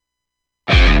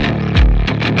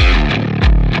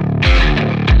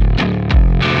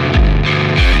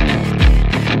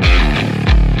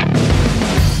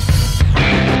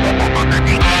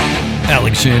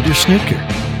Alexander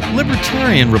Snitker,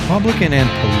 libertarian, Republican, and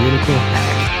political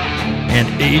hack. And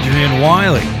Adrian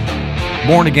Wiley,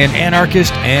 born-again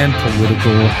anarchist and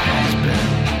political has-been.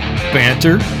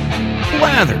 Banter,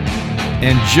 blather,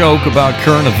 and joke about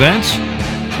current events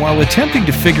while attempting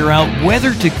to figure out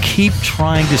whether to keep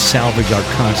trying to salvage our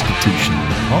constitutional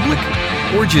republic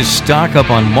or just stock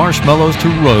up on marshmallows to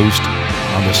roast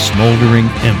on the smoldering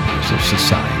embers of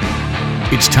society.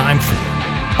 It's time for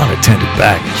Unattended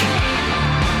Baggage.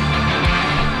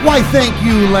 Why, thank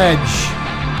you, Ledge.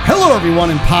 Hello,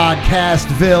 everyone in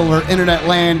Podcastville or Internet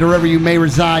Land, or wherever you may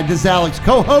reside. This is Alex,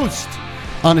 co-host,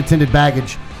 Unattended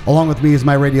Baggage. Along with me is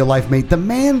my radio life mate, the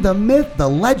man, the myth, the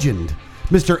legend,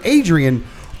 Mr. Adrian,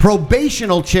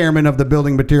 probational chairman of the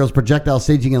Building Materials Projectile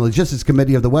Staging and Logistics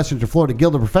Committee of the Western Florida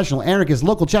Guild of Professional Anarchists,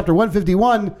 Local Chapter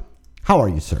 151. How are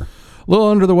you, sir? A little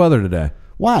under the weather today.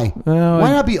 Why? Why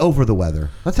not be over the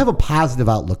weather? Let's have a positive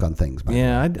outlook on things.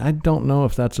 Yeah, I don't know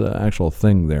if that's an actual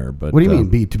thing there. But what do you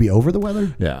mean, to be over the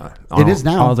weather? Yeah, it is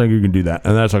now. I don't think you can do that.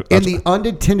 And that's in the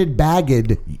unattended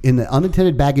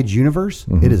baggage universe.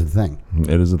 Mm-hmm. It is a thing.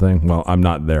 It is a thing. Well, I'm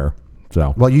not there,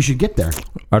 so well, you should get there.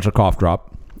 That's a cough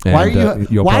drop. And,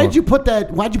 why did you put that?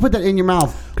 Why'd you put that in your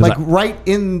mouth? Like right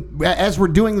in as we're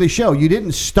doing the show, you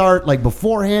didn't start like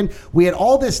beforehand. We had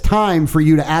all this time for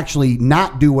you to actually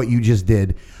not do what you just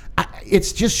did.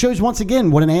 It just shows once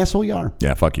again what an asshole you are.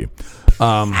 Yeah, fuck you.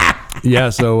 Yeah,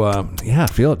 so I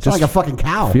feel just like a fucking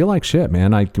cow. Feel like shit,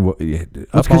 man. That's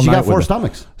because you got four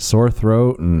stomachs, sore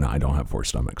throat, and I don't have four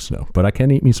stomachs, no. But I can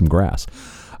eat me some grass.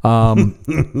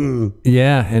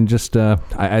 Yeah, and just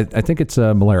I think it's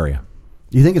malaria.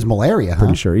 You think it's malaria, huh?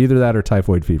 Pretty sure. Either that or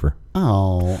typhoid fever.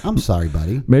 Oh, I'm sorry,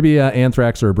 buddy. Maybe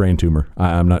anthrax or a brain tumor.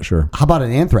 I'm not sure. How about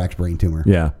an anthrax brain tumor?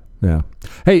 Yeah.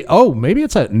 Hey, maybe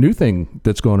it's that new thing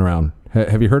that's going around.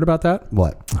 Have you heard about that?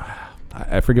 What?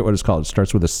 I forget what it's called. It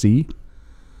starts with a C.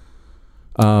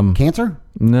 Cancer?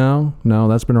 No,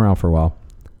 that's been around for a while.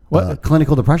 What?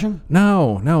 Clinical depression?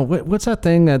 No. What's that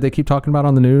thing that they keep talking about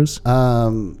on the news?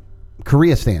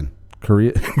 Koreastan.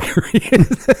 Korea.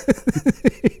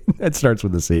 That starts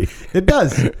with a C. It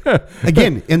does.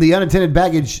 Again, in the unattended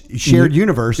baggage shared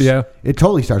universe, yeah, it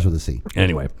totally starts with a C.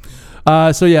 Anyway,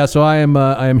 so I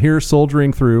am here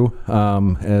soldiering through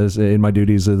as in my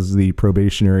duties as the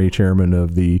probationary chairman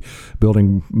of the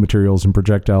Building Materials and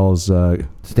Projectiles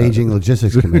Staging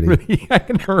Logistics Committee I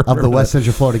can never of the West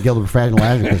Central Florida Guild of Professional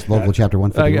Anarchists, Local Chapter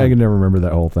 151. I can never remember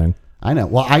that whole thing. I know.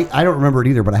 Well, I don't remember it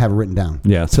either, but I have it written down.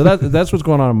 Yeah, so that's what's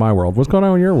going on in my world. What's going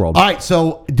on in your world? All right,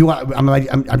 so I'm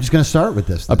just going to start with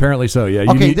this then. Apparently so, yeah.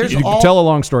 You tell a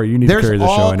long story. You need to carry the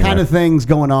show anyway. There's all kind of things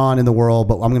going on in the world,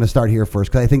 but I'm going to start here first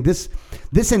because I think this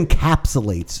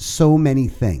encapsulates so many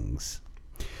things.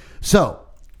 So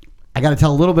I got to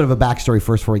tell a little bit of a backstory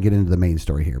first before I get into the main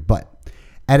story here. But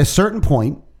at a certain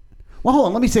point, well, hold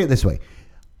on, let me say it this way.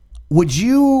 Would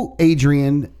you,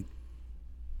 Adrian,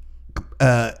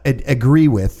 agree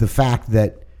with the fact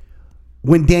that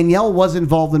when Danielle was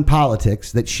involved in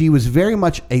politics, that she was very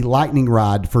much a lightning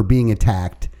rod for being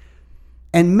attacked,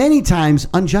 and many times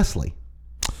unjustly?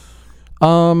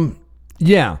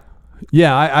 Yeah,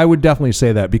 I would definitely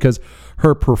say that because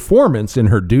her performance in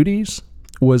her duties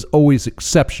was always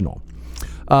exceptional.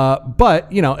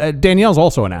 But Danielle's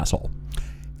also an asshole.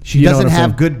 She doesn't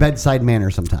have good bedside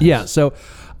manner sometimes. Yeah, so.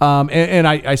 And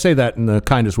I say that in the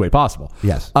kindest way possible.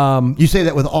 Yes. You say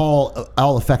that with all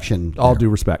affection. All due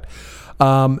respect.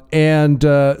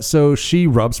 So she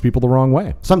rubs people the wrong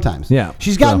way. Sometimes. Yeah.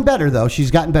 She's gotten better, though. She's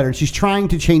gotten better. She's trying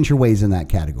to change her ways in that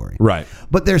category. Right.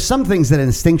 But there's some things that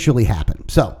instinctually happen.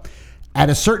 So at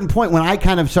a certain point when I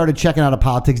kind of started checking out of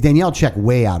politics, Danielle checked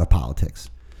way out of politics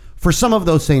for some of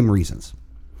those same reasons.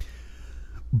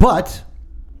 But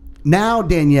now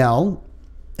Danielle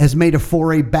has made a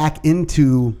foray back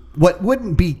into what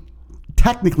wouldn't be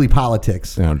technically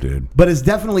politics. Oh, dude. But is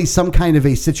definitely some kind of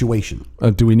a situation.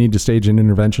 Do we need to stage an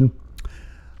intervention?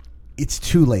 It's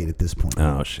too late at this point.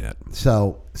 Oh, shit.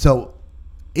 So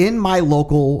in my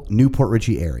local Newport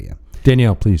Richey area.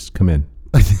 Danielle, please come in.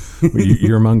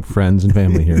 You're among friends and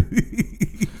family here.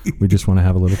 We just want to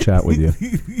have a little chat with you.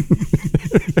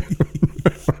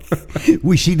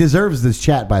 She deserves this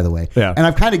chat, by the way. Yeah. And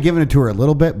I've kind of given it to her a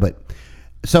little bit, but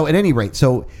so at any rate,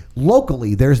 so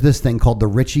locally there's this thing called the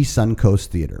Richey Suncoast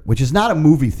Theater, which is not a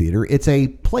movie theater, it's a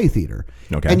play theater.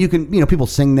 Okay. And you can, people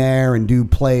sing there and do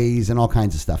plays and all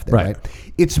kinds of stuff there, right?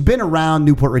 It's been around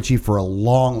Newport Richey for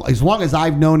as long as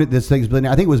I've known it, this thing's been,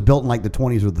 I think it was built in like the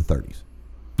 20s or the 30s.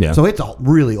 Yeah. So it's a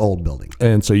really old building.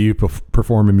 And so you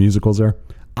perform in musicals there?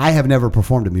 I have never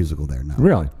performed a musical there, no.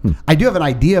 Really? I do have an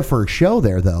idea for a show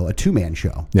there, though, a two-man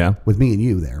show. Yeah. With me and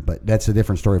you there, but that's a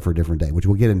different story for a different day, which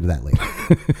we'll get into that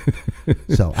later.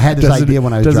 So I had this idea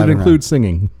when I was Does it driving include around.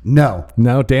 singing? No.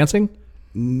 No? Dancing?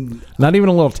 Not even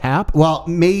a little tap? Well,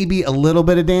 maybe a little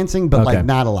bit of dancing, but Okay. like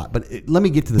not a lot. But let me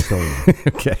get to the story.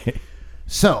 Okay.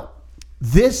 So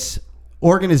this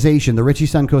organization, the Richie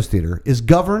Suncoast Theater, is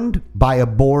governed by a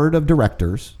board of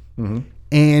directors,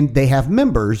 and they have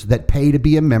members that pay to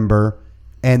be a member,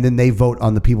 and then they vote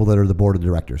on the people that are the board of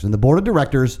directors. And the board of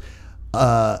directors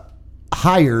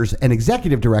hires an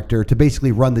executive director to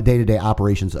basically run the day-to-day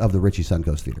operations of the Richie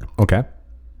Suncoast Theater. Okay.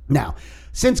 Now,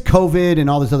 since COVID and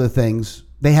all these other things,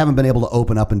 they haven't been able to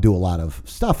open up and do a lot of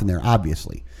stuff in there,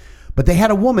 obviously. But they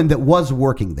had a woman that was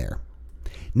working there.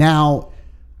 Now,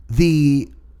 the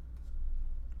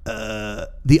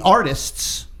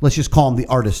artists, let's just call them the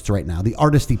artists right now, the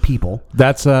artisty people.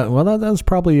 That's that's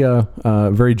probably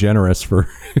very generous for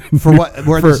what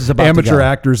where for this is about amateur to go.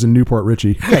 actors in Newport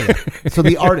Richie. So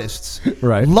the artists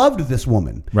Right. loved this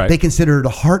woman. Right. They considered her the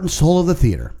heart and soul of the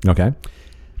theater. Okay.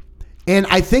 And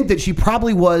I think that she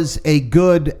probably was a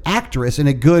good actress and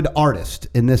a good artist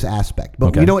in this aspect. But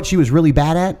Okay. you know what she was really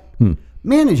bad at?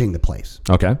 Managing the place.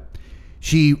 Okay.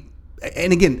 She,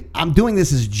 and again, I'm doing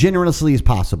this as generously as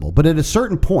possible, but at a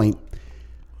certain point,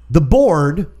 the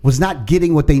board was not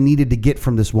getting what they needed to get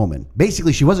from this woman.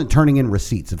 Basically, she wasn't turning in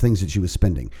receipts of things that she was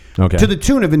spending. Okay. To the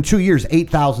tune of, in 2 years,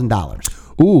 $8,000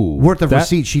 Ooh. worth of that-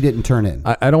 receipts she didn't turn in.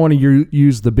 I don't want to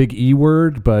use the big E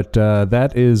word, but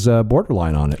that is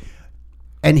borderline on it.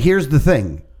 And here's the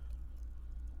thing.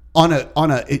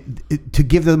 To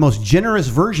give the most generous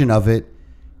version of it,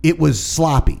 it was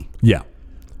sloppy. Yeah.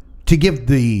 To give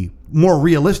the more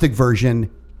realistic version,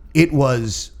 it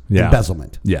was Yeah.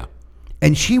 embezzlement. Yeah.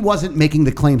 And she wasn't making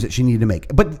the claims that she needed to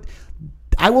make. But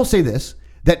I will say this,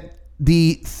 that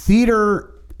the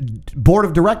theater board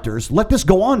of directors let this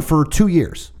go on for 2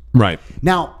 years. Right.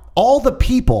 Now, all the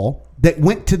people that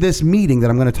went to this meeting that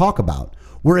I'm going to talk about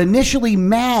were initially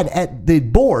mad at the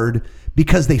board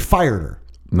because they fired her.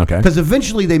 Okay. Because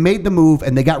eventually they made the move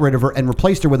and they got rid of her and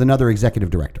replaced her with another executive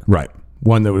director. Right.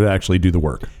 One that would actually do the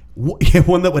work.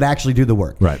 One that would actually do the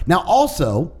work. Right. Now,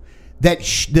 also, that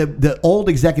the old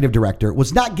executive director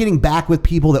was not getting back with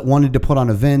people that wanted to put on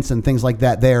events and things like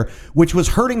that there, which was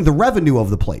hurting the revenue of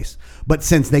the place. But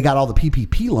since they got all the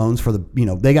PPP loans for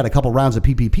they got a couple rounds of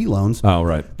PPP loans. Oh,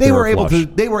 right. They were flush.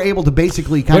 able to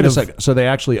basically kind Wait a of second. So they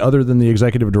actually, other than the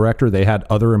executive director, they had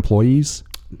other employees?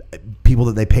 people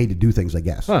that they paid to do things, I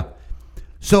guess. Huh.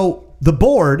 So the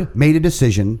board made a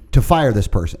decision to fire this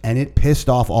person, and it pissed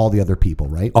off all the other people,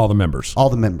 right? All the members. All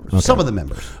the members. Some of the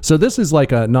members. So this is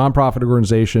like a nonprofit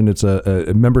organization. It's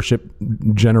a membership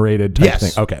generated type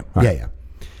Yes. thing. Okay. All right. Yeah.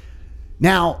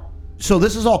 Now, so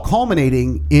this is all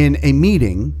culminating in a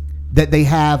meeting that they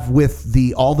have with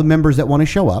all the members that want to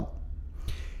show up,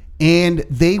 and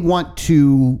they want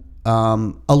to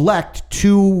elect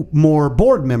 2 more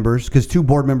board members because 2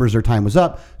 board members, their time was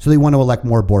up. So they want to elect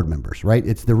more board members, right?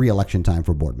 It's the re-election time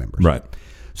for board members. Right.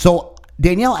 So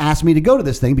Danielle asked me to go to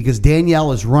this thing because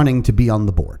Danielle is running to be on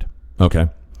the board. Okay.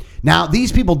 Now,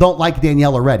 these people don't like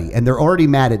Danielle already, and they're already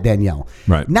mad at Danielle.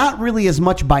 Right. Not really as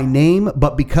much by name,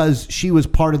 but because she was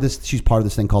part of this. She's part of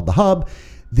this thing called the Hub.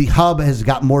 The Hub has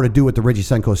got more to do with the Richie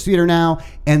Suncoast Theater now,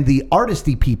 and the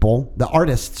artisty people, the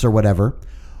artists or whatever,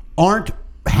 aren't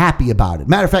happy about it.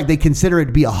 Matter of fact, they consider it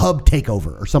to be a Hub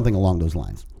takeover or something along those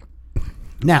lines.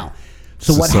 Now,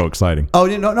 so This what? is so exciting. Oh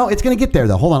no! It's going to get there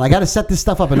though. Hold on, I got to set this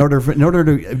stuff up in order for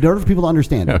people to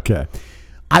understand it. Okay.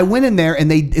 I went in there,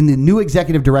 and the new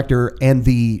executive director and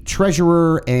the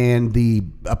treasurer and the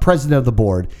president of the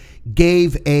board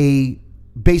gave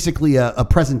basically a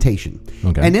presentation.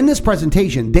 Okay. And in this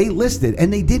presentation, they listed,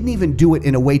 and they didn't even do it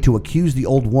in a way to accuse the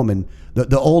old woman,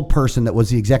 the old person that was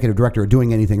the executive director, of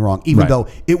doing anything wrong, even Right. though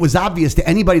it was obvious to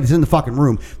anybody that's in the fucking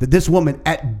room that this woman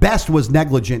at best was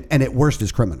negligent and at worst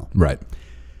is criminal. Right.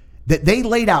 That they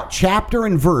laid out chapter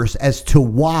and verse as to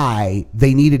why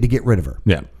they needed to get rid of her.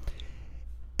 Yeah.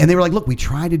 And they were like, look, we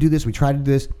tried to do this. We tried to do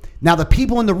this. Now, the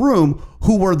people in the room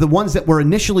who were the ones that were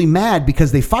initially mad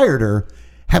because they fired her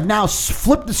have now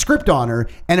flipped the script on her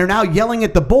and are now yelling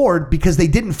at the board because they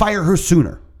didn't fire her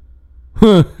sooner.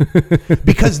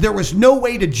 Because there was no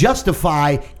way to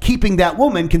justify keeping that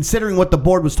woman considering what the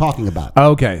board was talking about.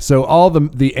 Okay. So all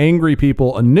the angry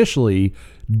people initially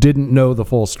didn't know the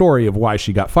full story of why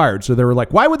she got fired. So they were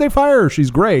like, why would they fire her?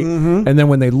 She's great. And then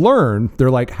when they learn,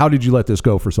 they're like, how did you let this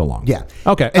go for so long? Yeah.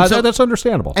 Okay. And so- that's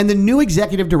understandable. And the new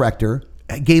executive director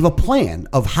gave a plan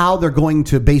of how they're going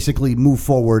to basically move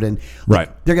forward, and they're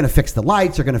going to fix the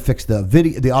lights, they're going to fix the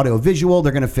video, the audio visual,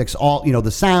 they're going to fix all,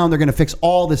 the sound, they're going to fix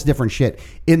all this different shit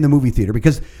in the movie theater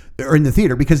because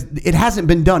it hasn't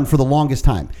been done for the longest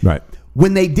time. Right.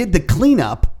 When they did the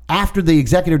cleanup after the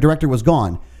executive director was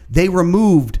gone, they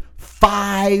removed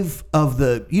 5 of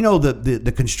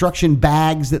the construction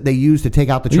bags that they use to take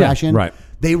out the trash in. Right.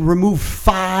 They removed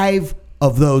 5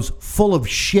 of those full of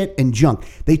shit and junk.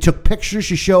 They took pictures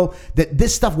to show that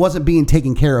this stuff wasn't being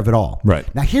taken care of at all.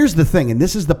 Right. Now, here's the thing, and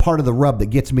this is the part of the rub that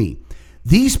gets me.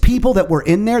 These people that were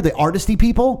in there, the artisty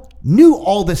people, knew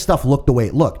all this stuff looked the way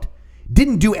it looked.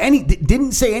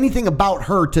 Didn't say anything about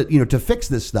her to fix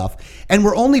this stuff, and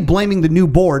we're only blaming the new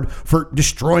board for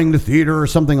destroying the theater or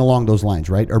something along those lines,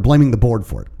 right? Or blaming the board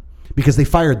for it. Because they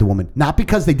fired the woman, not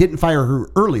because they didn't fire her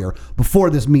earlier before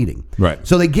this meeting. Right.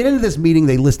 So they get into this meeting,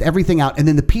 they list everything out, and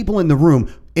then the people in the room,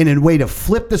 in a way to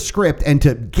flip the script and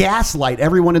to gaslight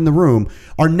everyone in the room,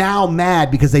 are now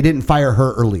mad because they didn't fire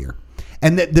her earlier.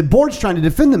 And the board's trying to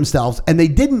defend themselves, and they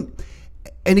didn't.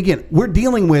 And again, we're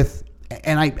dealing with,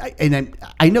 and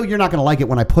I know you're not going to like it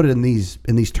when I put it in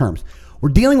these terms. We're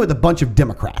dealing with a bunch of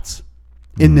Democrats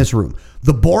in this room.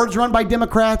 The board's run by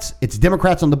Democrats. It's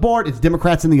Democrats on the board. It's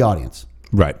Democrats in the audience.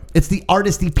 Right. It's the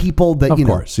artisty people that,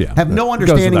 have no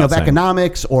understanding of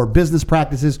economics or business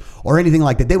practices or anything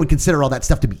like that. They would consider all that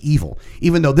stuff to be evil,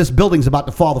 even though this building's about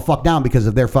to fall the fuck down because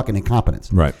of their fucking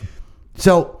incompetence. Right.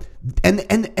 So, and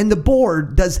the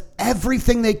board does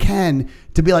everything they can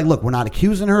to be like, look, we're not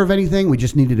accusing her of anything. We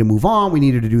just needed to move on. We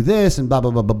needed to do this and blah,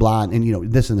 blah, blah, blah, blah,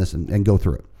 and this and this and go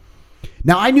through it.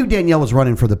 Now, I knew Danielle was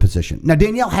running for the position. Now,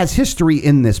 Danielle has history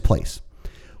in this place.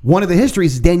 One of the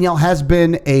histories is Danielle has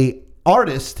been a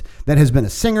artist that has been a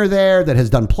singer there, that has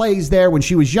done plays there. When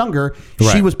she was younger,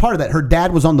 she was part of that. Her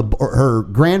dad was her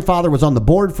grandfather was on the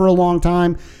board for a long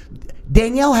time.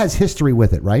 Danielle has history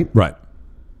with it, right? Right.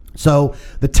 So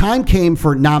the time came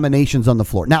for nominations on the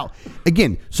floor. Now,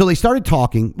 again, so they started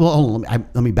talking. Well, hold on,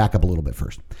 let me back up a little bit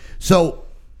first. So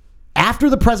after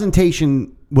the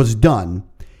presentation was done,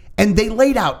 and they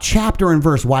laid out chapter and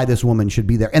verse why this woman should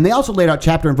be there. And they also laid out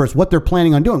chapter and verse what they're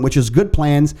planning on doing, which is good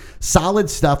plans, solid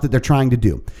stuff that they're trying to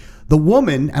do. The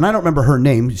woman, and I don't remember her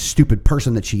name, stupid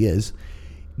person that she is,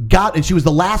 and she was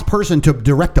the last person to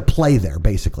direct a play there,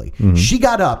 basically. Mm-hmm. She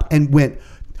got up and went,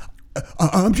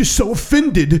 I'm just so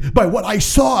offended by what I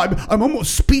saw. I'm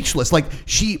almost speechless. Like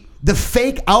the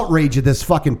fake outrage of this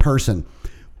fucking person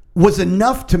was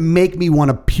enough to make me want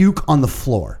to puke on the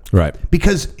floor. Right.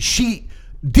 Because she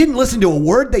didn't listen to a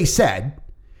word they said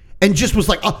and just was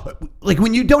like, like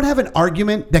when you don't have an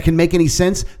argument that can make any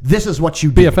sense, this is what you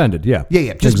do. Be offended. Yeah.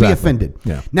 Yeah. Just be offended.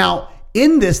 Yeah. Now,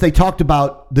 in this, they talked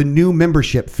about the new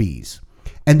membership fees,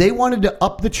 and they wanted to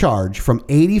up the charge from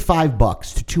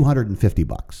 $85 to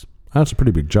 $250. That's a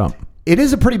pretty big jump. It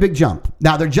is a pretty big jump.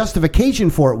 Now, their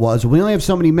justification for it was, we only have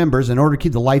so many members. In order to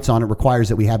keep the lights on, it requires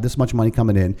that we have this much money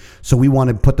coming in. So we want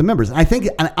to put the members. And I think,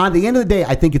 on the end of the day,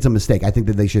 I think it's a mistake. I think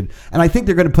that they should, and I think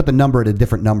they're going to put the number at a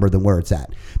different number than where it's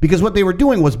at. Because what they were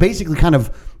doing was basically kind of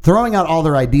throwing out all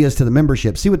their ideas to the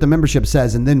membership, see what the membership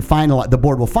says, and then the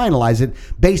board will finalize it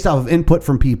based off of input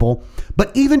from people.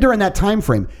 But even during that time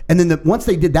frame, and then once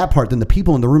they did that part, then the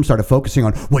people in the room started focusing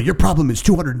on, well, your problem is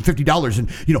 $250,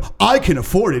 and I can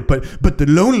afford it, but the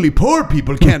lonely poor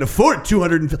people can't afford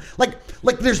 $250.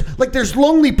 Like there's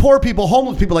lonely poor people,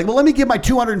 homeless people. Like, well, let me give my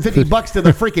 $250 to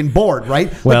the freaking board,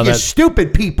 right? Well, you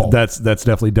stupid people. That's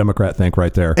definitely Democrat think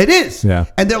right there. It is. Yeah.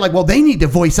 And they're like, well, they need to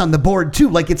voice on the board too.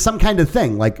 Like it's some kind of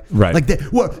thing. Like, right.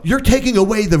 Well, you're taking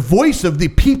away the voice of the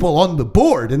people on the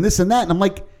board and this and that. And I'm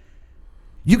like,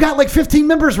 you got like 15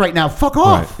 members right now. Fuck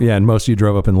off. Right. Yeah. And most of you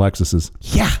drove up in Lexuses.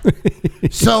 Yeah.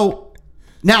 So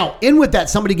now, in with that,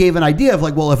 somebody gave an idea of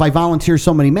like, well, if I volunteer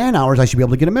so many man hours, I should be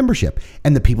able to get a membership.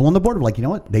 And the people on the board were like, you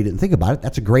know what? They didn't think about it.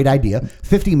 That's a great idea.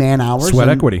 50 man hours. Sweat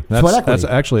equity. That's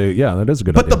actually, yeah, that is a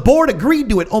good idea. But the board agreed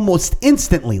to it almost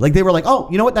instantly. Like they were like, oh,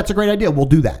 you know what? That's a great idea. We'll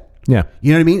do that. Yeah.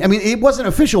 You know what I mean? I mean, it wasn't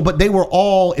official, but they were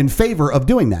all in favor of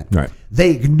doing that. Right.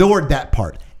 They ignored that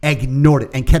part. Ignored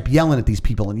it and kept yelling at these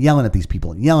people and yelling at these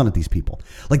people and yelling at these people.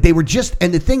 Like they were just,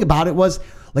 and the thing about it was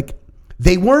like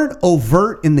they weren't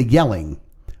overt in the yelling,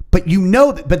 but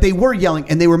but they were yelling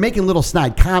and they were making little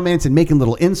snide comments and making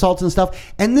little insults and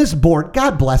stuff. And this board,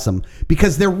 God bless them,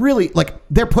 because they're really like,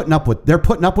 they're putting up with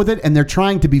it and they're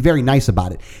trying to be very nice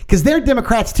about it because they're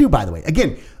Democrats too, by the way.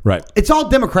 Again, right. It's all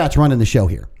Democrats running the show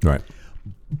here. Right.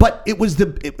 But it was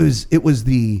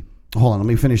the, hold on, let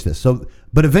me finish this. So,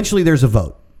 but eventually there's a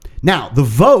vote. Now, the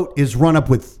vote is run up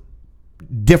with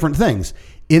different things.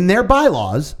 In their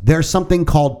bylaws, there's something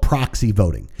called proxy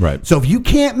voting. Right. So if you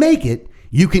can't make it,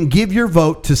 you can give your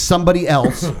vote to somebody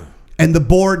else, and the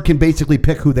board can basically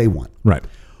pick who they want. Right.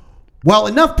 Well,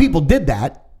 enough people did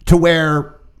that to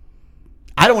where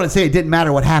I don't want to say it didn't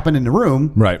matter what happened in the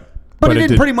room. Right. But it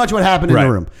did pretty much what happened in the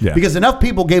room. Yeah. Because enough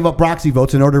people gave up proxy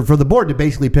votes in order for the board to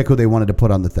basically pick who they wanted to put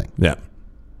on the thing. Yeah.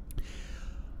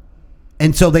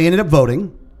 And so they ended up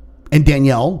voting, and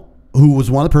Danielle, who was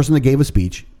one of the person that gave a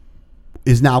speech,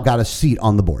 is now got a seat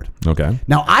on the board. Okay.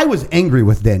 Now, I was angry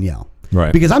with Danielle.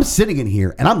 Right. Because I'm sitting in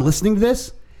here and I'm listening to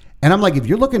this, and I'm like, if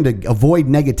you're looking to avoid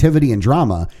negativity and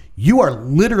drama, you are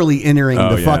literally entering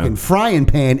fucking frying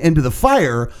pan into the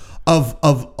fire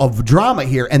of drama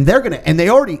here, and they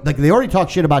already talk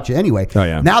shit about you anyway. Oh,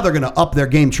 yeah. Now they're gonna up their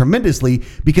game tremendously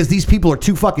because these people are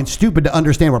too fucking stupid to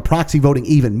understand what proxy voting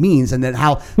even means, and then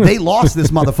how they lost this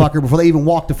motherfucker before they even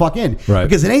walked the fuck in. Right.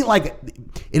 Because it ain't like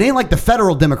the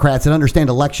federal Democrats that understand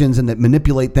elections and that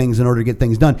manipulate things in order to get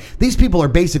things done. These people are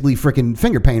basically freaking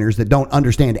finger painters that don't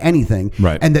understand anything,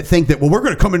 right, and that think that, well, we're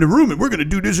gonna come in the room and we're gonna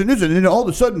do this and this, and then all of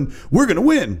a sudden we're gonna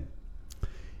win.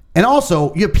 And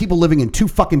also, you have people living in two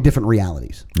fucking different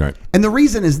realities. Right. And the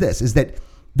reason is this, is that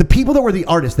the people that were the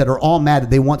artists that are all mad that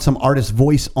they want some artist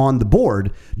voice on the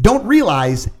board don't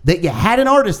realize that you had an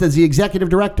artist as the executive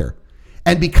director.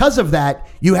 And because of that,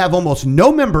 you have almost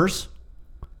no members,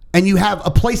 and you have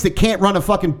a place that can't run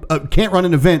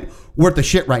an event worth of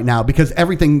shit right now because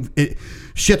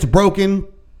shit's broken.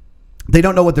 They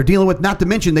don't know what they're dealing with. Not to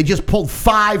mention, they just pulled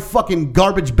 5 fucking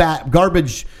garbage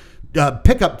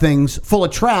pickup things full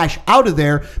of trash out of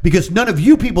there because none of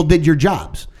you people did your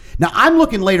jobs. Now, I'm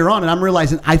looking later on and I'm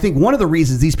realizing, I think one of the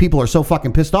reasons these people are so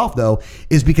fucking pissed off, though,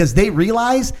 is because they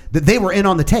realize that they were in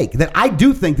on the take. That I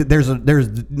do think that there's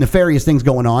nefarious things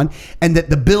going on, and that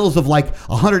the bills of like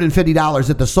 $150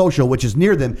 at the social, which is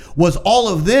near them, was all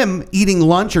of them eating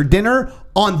lunch or dinner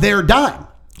on their dime.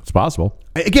 It's possible.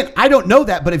 Again, I don't know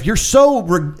that, but if you're so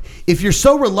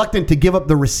reluctant to give up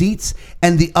the receipts,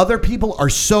 and the other people are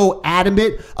so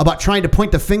adamant about trying to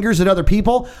point the fingers at other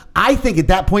people, I think at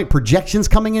that point projection's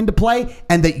coming into play,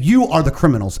 and that you are the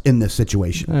criminals in this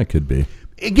situation. That could be.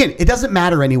 Again, it doesn't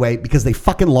matter anyway because they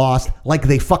fucking lost like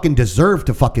they fucking deserve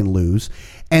to fucking lose,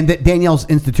 and that Danielle's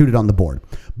instituted on the board.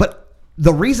 But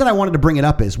the reason I wanted to bring it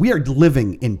up is we are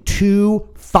living in two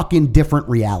fucking different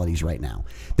realities right now.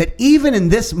 That even in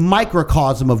this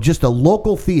microcosm of just a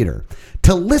local theater,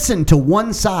 to listen to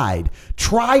one side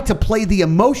try to play the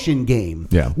emotion game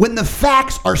when the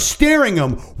facts are staring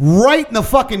them right in the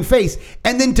fucking face,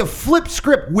 and then to flip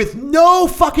script with no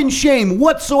fucking shame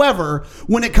whatsoever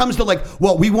when it comes to like,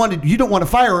 well, you don't want to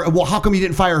fire her. Well, how come you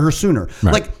didn't fire her sooner?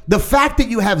 Right. Like the fact that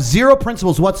you have zero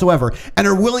principles whatsoever and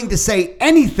are willing to say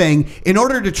anything in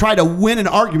order to try to win an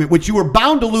argument, which you were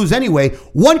bound to lose anyway.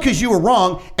 1, because you were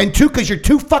wrong, and 2, because you're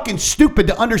too fucking stupid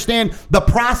to understand the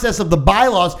process of the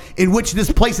bylaws in which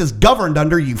this place is governed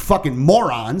under, you fucking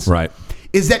morons. Right.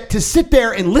 Is that to sit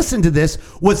there and listen to this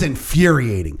was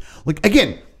infuriating. Like,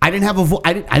 again, I didn't have a vote.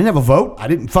 I didn't have a vote. I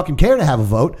didn't fucking care to have a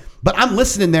vote. But I'm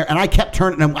listening there, and I kept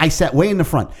turning. And I sat way in the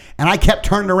front, and I kept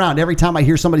turning around every time I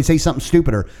hear somebody say something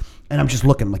stupider, and I'm just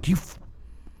looking like,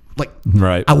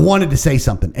 right. I wanted to say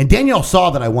something, and Danielle saw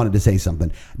that I wanted to say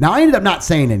something. Now I ended up not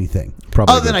saying anything,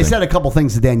 Probably other than I said a couple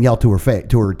things to Danielle to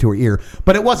her ear,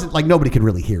 but it wasn't like nobody could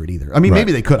really hear it either. I mean,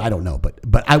 maybe they could, I don't know, but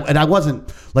I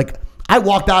wasn't like, I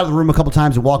walked out of the room a couple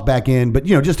times and walked back in, but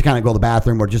just to kind of go to the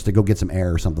bathroom or just to go get some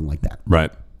air or something like that.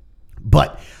 Right.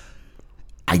 But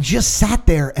I just sat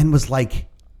there and was like,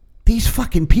 these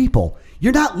fucking people,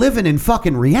 you're not living in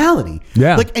fucking reality.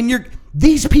 Yeah. Like, and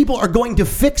these people are going to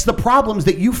fix the problems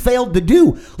that you failed to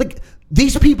do. Like,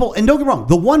 these people, and don't get me wrong,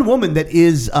 the one woman that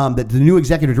is that the new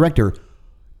executive director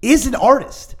is an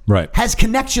artist, right? Has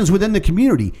connections within the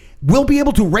community, will be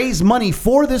able to raise money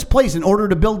for this place in order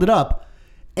to build it up,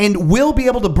 and will be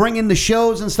able to bring in the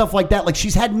shows and stuff like that. Like,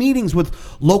 she's had meetings with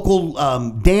local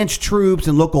dance troupes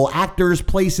and local actors,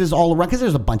 places all around, because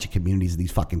there's a bunch of communities of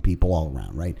these fucking people all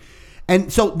around, right?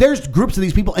 And so there's groups of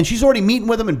these people, and she's already meeting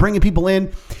with them and bringing people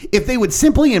in. If they would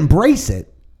simply embrace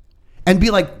it and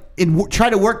be like, and try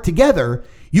to work together,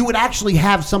 you would actually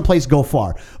have someplace go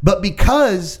far. But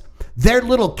because their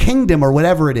little kingdom or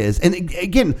whatever it is, and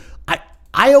again,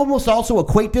 I almost also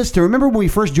equate this to, remember when we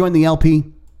first joined the LP?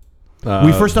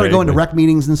 We first started going to rec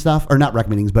meetings and stuff, or not rec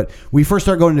meetings, but we first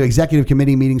started going to executive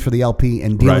committee meetings for the LP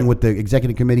and dealing with the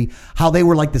executive committee, how they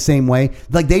were like the same way.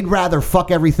 Like, they'd rather fuck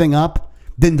everything up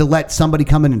than to let somebody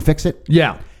come in and fix it.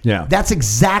 Yeah. Yeah. That's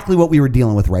exactly what we were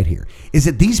dealing with right here. Is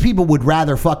that these people would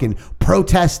rather fucking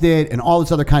protest it and all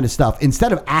this other kind of stuff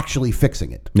instead of actually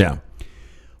fixing it. Yeah.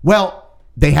 Well,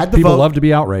 they had the people vote. love to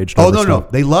be outraged. Oh, no.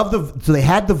 They love so they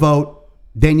had the vote.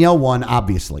 Danielle won,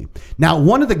 obviously. Now,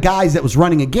 one of the guys that was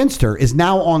running against her is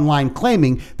now online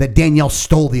claiming that Danielle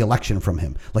stole the election from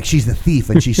him. Like she's the thief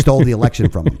and she stole the election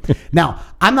from him. Now,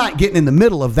 I'm not getting in the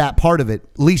middle of that part of it,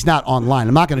 at least not online.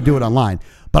 I'm not going to do it online.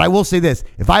 But I will say this.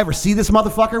 If I ever see this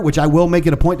motherfucker, which I will make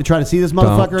it a point to try to see this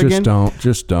motherfucker again.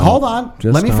 Just don't. Hold on.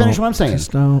 Let me finish what I'm saying.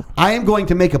 Just don't. I am going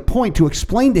to make a point to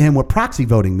explain to him what proxy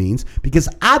voting means because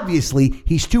obviously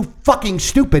he's too fucking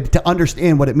stupid to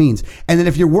understand what it means. And then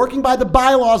if you're working by the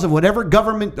bylaws of whatever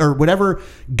government or whatever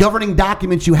governing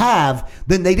documents you have,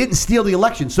 then they didn't steal the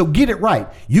election. So get it right.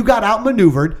 You got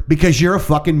outmaneuvered because you're a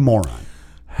fucking moron.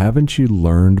 Haven't you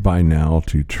learned by now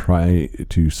to try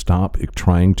to stop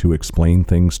trying to explain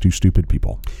things to stupid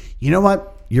people? You know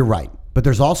what? You're right. But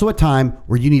there's also a time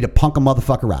where you need to punk a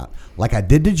motherfucker out. Like I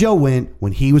did to Joe Wynn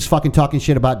when he was fucking talking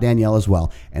shit about Danielle as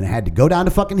well. And I had to go down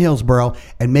to fucking Hillsborough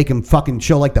and make him fucking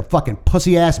show like the fucking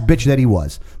pussy ass bitch that he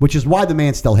was. Which is why the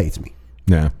man still hates me.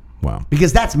 Yeah. Wow.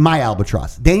 Because that's my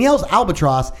albatross. Danielle's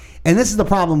albatross, and this is the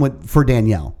problem for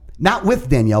Danielle. Not with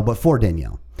Danielle, but for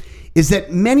Danielle. Is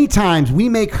that many times we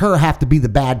make her have to be the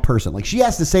bad person. Like she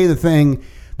has to say the thing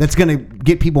that's going to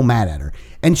get people mad at her.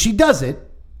 And she does it.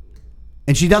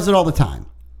 And she does it all the time.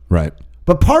 Right.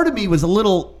 But part of me was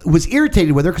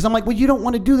irritated with her because I'm like, well, you don't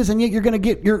want to do this, and yet you're going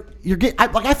to get.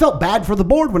 I felt bad for the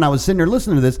board when I was sitting there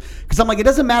listening to this because I'm like, it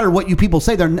doesn't matter what you people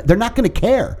say, they're not going to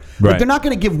care. Right. Like, they're not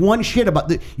going to give one shit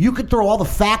about. You could throw all the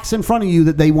facts in front of you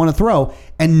that they want to throw,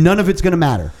 and none of it's going to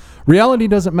matter. Reality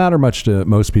doesn't matter much to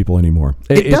most people anymore.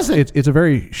 It doesn't. It's a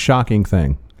very shocking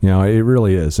thing. You know, it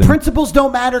really is. And principles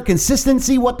don't matter.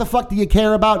 Consistency, what the fuck do you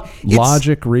care about?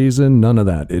 Logic, reason, none of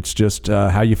that. It's just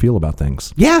how you feel about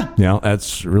things. Yeah. You know,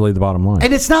 that's really the bottom line.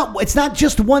 And it's not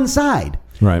just one side.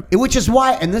 Right. Which is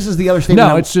why, and this is the other statement.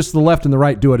 No, it's just the left and the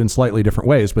right do it in slightly different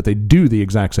ways, but they do the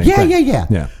exact same thing.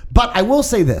 Yeah. But I will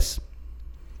say this,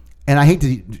 and I hate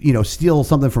to, steal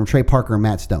something from Trey Parker and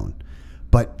Matt Stone.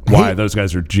 But why? Those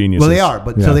guys are geniuses. Well, they are.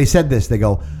 But so they said this. They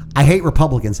go, I hate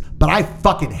Republicans, but I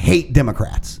fucking hate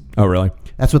Democrats. Oh, really?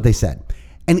 That's what they said.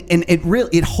 And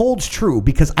it holds true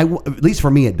because at least for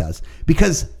me it does,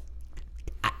 because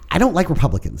I don't like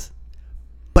Republicans.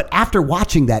 But after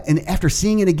watching that and after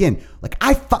seeing it again, like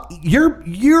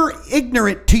you're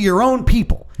ignorant to your own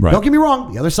people. Right. Don't get me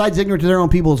wrong. The other side's ignorant to their own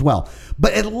people as well.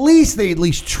 But at least they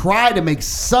try to make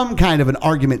some kind of an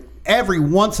argument every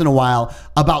once in a while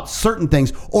about certain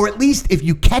things, or at least if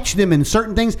you catch them in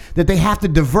certain things that they have to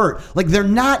divert. Like they're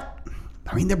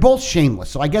both shameless,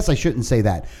 so I guess I shouldn't say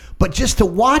that. But just to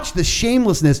watch the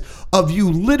shamelessness of you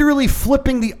literally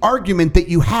flipping the argument that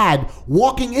you had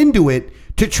walking into it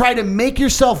to try to make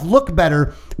yourself look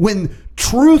better when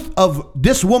truth of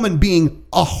this woman being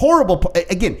a horrible,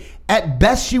 again, at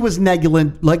best she was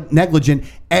negligent,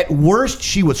 at worst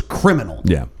she was criminal.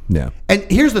 Yeah. And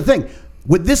here's the thing.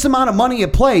 With this amount of money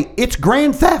at play, it's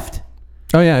grand theft.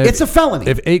 Oh, yeah. It's a felony.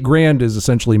 If $8,000 is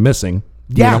essentially missing,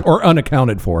 or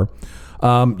unaccounted for,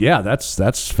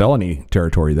 that's felony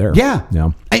territory there. Yeah.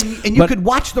 Yeah. And you could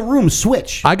watch the room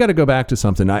switch. I got to go back to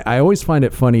something. I always find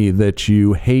it funny that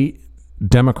you hate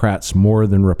Democrats more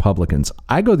than Republicans.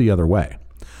 I go the other way.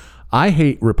 I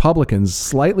hate Republicans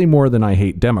slightly more than I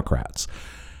hate Democrats.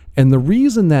 And the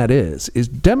reason that is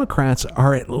Democrats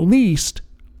are at least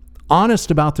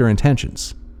honest about their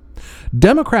intentions.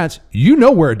 Democrats, you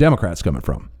know where a Democrat's coming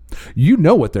from. You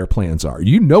know what their plans are.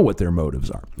 You know what their motives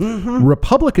are. Mm-hmm.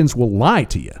 Republicans will lie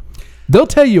to you. They'll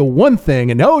tell you one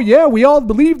thing and, oh yeah, we all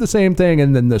believe the same thing.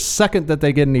 And then the second that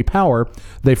they get any power,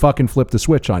 they fucking flip the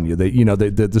switch on you.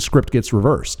 The script gets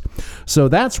reversed. So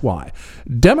that's why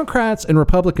Democrats and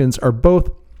Republicans are both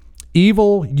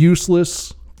evil,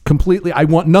 useless, completely. I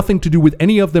want nothing to do with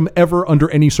any of them ever under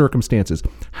any circumstances.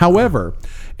 However,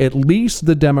 at least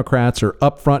the Democrats are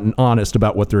upfront and honest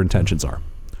about what their intentions are.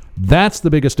 That's the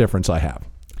biggest difference I have.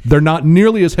 They're not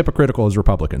nearly as hypocritical as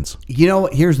Republicans.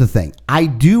 Here's the thing. I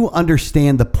do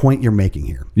understand the point you're making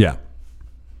here. Yeah.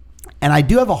 And I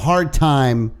do have a hard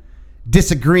time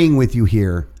disagreeing with you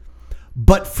here.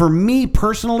 But for me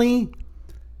personally,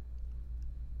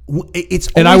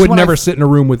 it's and I would never sit in a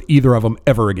room with either of them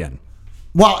ever again.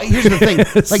 Well, here's the thing.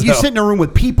 Like you sit in a room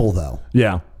with people, though.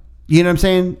 Yeah. You know what I'm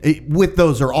saying? With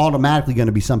those are automatically going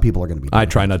to be some people are going to be. I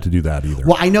try not to do that either.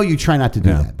 Well, I know you try not to do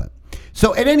that, but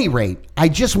so at any rate, I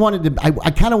just wanted to.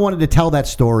 I kind of wanted to tell that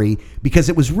story because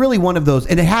it was really one of those,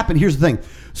 and it happened. Here's the thing.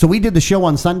 So we did the show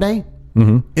on Sunday.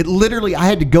 Mm-hmm. It literally, I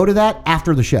had to go to that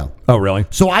after the show. Oh, really?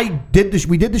 So I did this.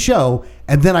 We did the show,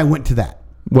 and then I went to that.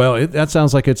 Well, that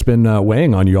sounds like it's been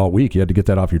weighing on you all week. You had to get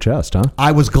that off your chest, huh?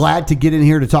 I was glad to get in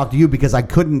here to talk to you because I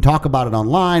couldn't talk about it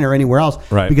online or anywhere else.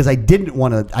 Right. Because I didn't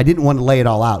want to lay it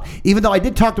all out. Even though I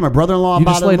did talk to my brother-in-law You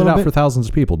about just it a laid it little out bit. for thousands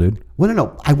of people, dude. Well,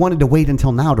 no. I wanted to wait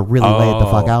until now to really lay it the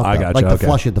fuck out. I though. gotcha, Like to okay.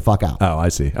 flush it the fuck out. Oh, I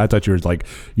see. I thought you were like,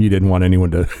 you didn't want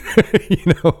anyone to,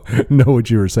 know what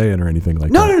you were saying or anything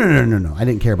like that. No. I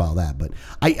didn't care about all that. But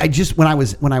I just, when I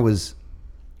was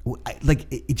like,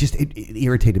 it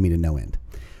irritated me to no end.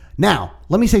 Now,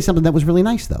 let me say something that was really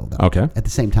nice, though. Okay. At the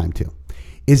same time, too,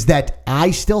 is that I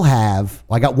still have,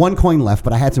 I got one coin left,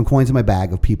 but I had some coins in my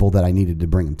bag of people that I needed to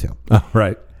bring them to. Oh,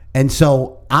 right. And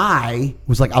so I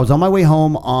was on my way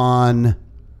home on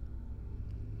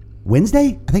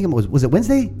Wednesday. I think it was it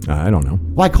Wednesday? I don't know.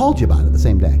 Well, I called you about it the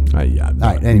same day. Yeah. All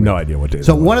right, anyway. No idea what day.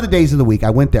 So one of the days of the week, I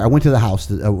went there. I went to the house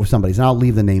with somebody's, and I'll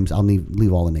leave the names. I'll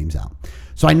leave all the names out.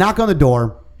 So I knock on the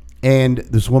door, and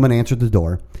this woman answered the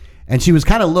door. And she was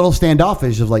kind of a little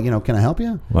standoffish of like, can I help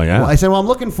you? Well, yeah. I said, well, I'm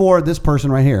looking for this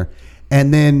person right here.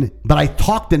 And then, but I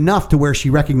talked enough to where she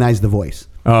recognized the voice.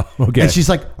 Oh, okay. And she's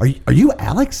like, are you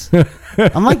Alex?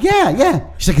 I'm like, yeah.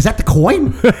 She's like, is that the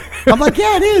coin? I'm like,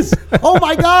 yeah, it is. Oh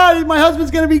my God, my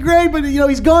husband's going to be great, but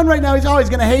he's gone right now. He's always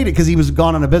going to hate it because he was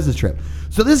gone on a business trip.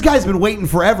 So this guy's been waiting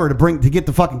forever to get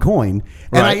the fucking coin.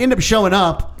 And Right. I end up showing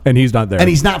up. And he's not there. And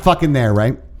he's not fucking there,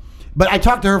 right? But I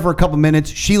talked to her for a couple minutes.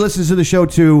 She listens to the show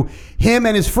too. Him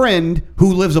and his friend,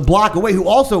 who lives a block away, who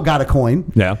also got a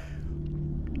coin, Yeah.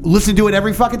 listen to it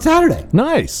every fucking Saturday.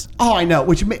 Nice. Oh, I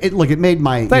know. It made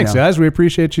my Thanks, guys. We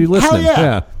appreciate you listening. Hell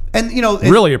yeah. And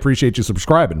really appreciate you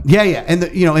subscribing. Yeah. And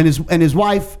and his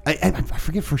wife, I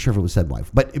forget for sure if it was said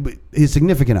wife, but his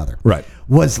significant other, Right.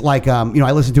 was like, I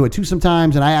listen to it too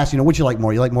sometimes, and I asked, what you like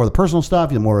more? You like more of the personal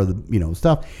stuff, more of the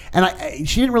stuff, and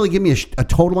she didn't really give me a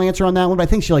total answer on that one, but I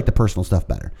think she liked the personal stuff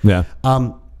better. Yeah.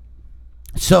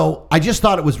 So I just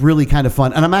thought it was really kind of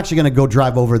fun, and I'm actually going to go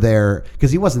drive over there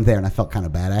because he wasn't there, and I felt kind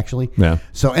of bad actually. Yeah.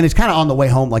 So and it's kind of on the way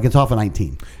home, like it's off of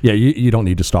 19. Yeah, you don't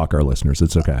need to stalk our listeners.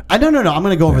 It's okay. No. I'm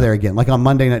going to go over there again, like on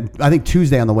Monday night. I think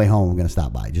Tuesday on the way home, I'm going to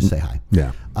stop by, just say hi.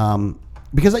 Yeah.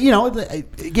 Because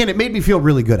again, it made me feel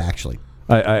really good actually.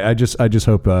 I just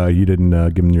hope you didn't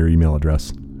give them your email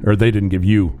address, or they didn't give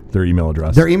you their email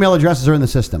address. Their email addresses are in the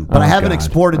system, but I haven't God.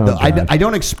 exported the. God. I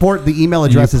don't export the email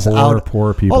addresses out.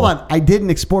 Poor people. Hold on, I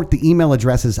didn't export the email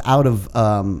addresses out of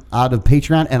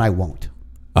Patreon, and I won't.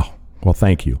 Oh, well,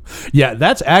 thank you. Yeah,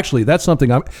 that's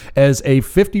something I'm, as a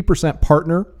 50%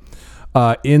 partner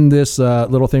in this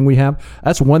little thing we have,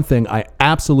 that's one thing I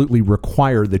absolutely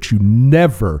require that you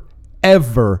never,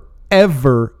 ever,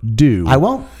 ever do. I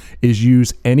won't. Is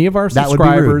use any of our That would be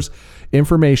subscribers'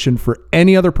 information for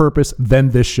any other purpose than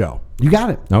this show. You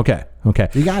got it. Okay.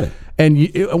 You got it. And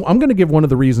I'm going to give one of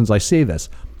the reasons I say this,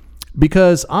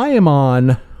 because I am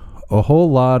on a whole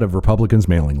lot of Republicans'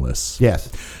 mailing lists.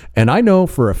 Yes. And I know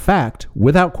for a fact,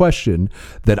 without question,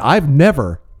 that I've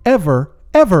never, ever,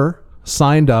 ever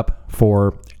signed up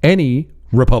for any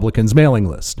Republicans' mailing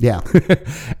list. Yeah.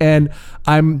 And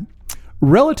I'm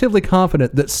relatively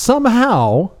confident that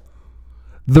somehow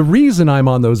the reason I'm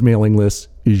on those mailing lists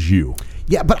is you.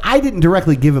 Yeah, but I didn't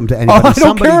directly give them to anybody. I don't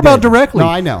Somebody care about did. directly. No,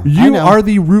 I know. You are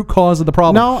the root cause of the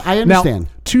problem. No, I understand.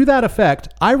 Now, to that effect,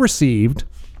 I received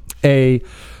a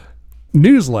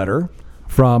newsletter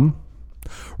from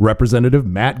Representative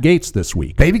Matt Gaetz this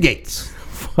week. Baby Gates.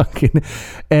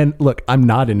 And look, I'm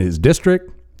not in his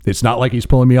district. It's not like he's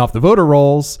pulling me off the voter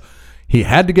rolls. He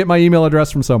had to get my email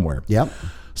address from somewhere. Yep.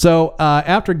 So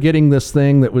after getting this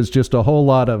thing that was just a whole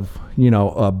lot of,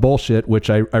 bullshit, which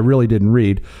I really didn't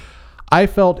read, I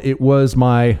felt it was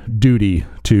my duty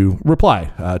to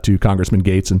reply to Congressman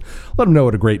Gaetz and let him know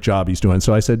what a great job he's doing.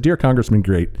 So I said, "Dear Congressman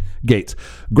Gaetz,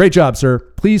 great job, sir.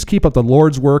 Please keep up the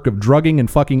Lord's work of drugging and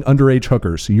fucking underage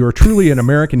hookers. You're truly an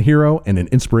American hero and an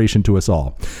inspiration to us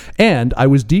all. And I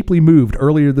was deeply moved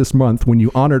earlier this month when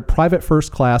you honored Private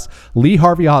First Class Lee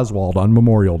Harvey Oswald on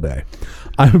Memorial Day.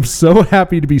 I'm so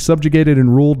happy to be subjugated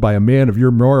and ruled by a man of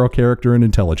your moral character and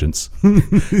intelligence.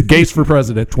 Gaetz for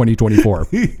president 2024.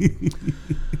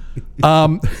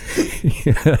 I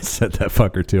said that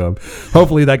fucker to him.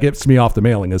 Hopefully that gets me off the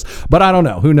mailing list, but I don't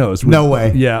know. Who knows? No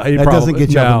way. Yeah, that doesn't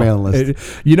get you off the mailing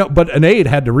list. But an aide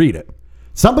had to read it.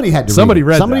 Somebody had to. Somebody read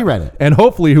it. read. Somebody that. read it. And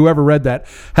hopefully, whoever read that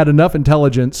had enough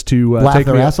intelligence to laugh take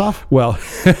their me ass off. Well,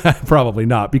 probably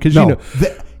not, because No.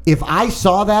 If I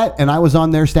saw that and I was on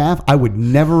their staff, I would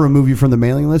never remove you from the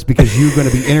mailing list because you're going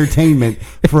to be entertainment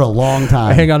for a long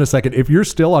time. Hang on a second. If you're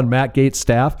still on Matt Gaetz'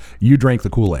 staff, you drank the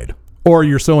Kool-Aid, or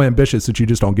you're so ambitious that you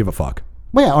just don't give a fuck.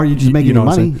 Well, yeah, or you're just making know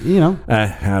what money. I'm saying?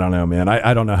 I don't know, man.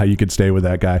 I don't know how you could stay with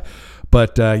that guy.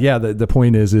 But yeah, the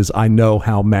point is I know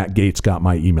how Matt Gaetz got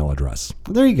my email address.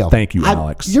 There you go. Thank you,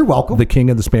 Alex. You're welcome. The king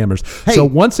of the spammers. Hey, so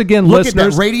once again, look listeners,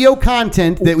 at that radio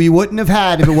content that we wouldn't have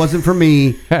had if it wasn't for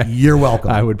me. You're welcome.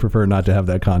 I would prefer not to have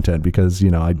that content because, you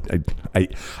know,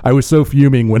 I was so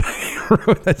fuming when I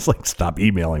wrote that's like, stop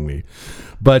emailing me.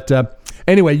 But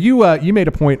anyway, you made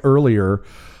a point earlier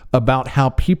about how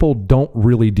people don't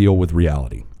really deal with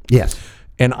reality. Yes.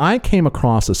 And I came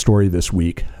across a story this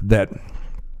week that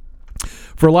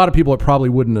for a lot of people, it probably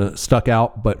wouldn't have stuck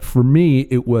out. But for me,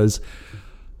 it was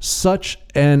such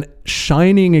an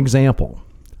shining example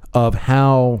of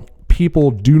how people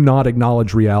do not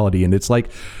acknowledge reality. And it's like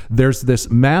there's this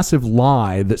massive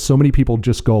lie that so many people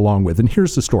just go along with. And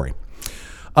here's the story.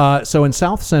 So in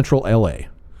South Central LA,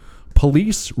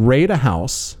 police raid a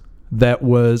house that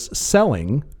was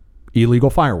selling illegal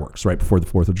fireworks right before the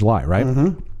 4th of July, right?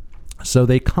 Mm-hmm. So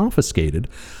they confiscated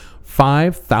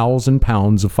 5,000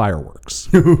 pounds of fireworks.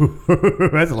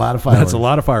 That's a lot of fireworks. That's a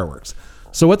lot of fireworks.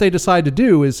 So what they decide to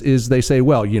do is they say,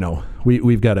 well, you know,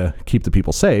 we've got to keep the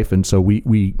people safe, and so we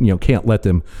you know can't let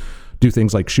them do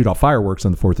things like shoot off fireworks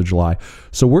on the 4th of July.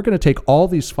 So we're going to take all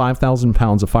these 5,000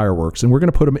 pounds of fireworks and we're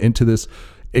going to put them into this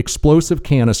explosive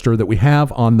canister that we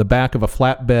have on the back of a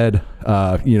flatbed,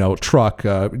 truck,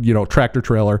 tractor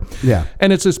trailer. Yeah.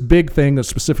 And it's this big thing that's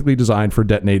specifically designed for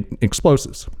detonating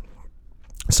explosives.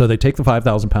 So they take the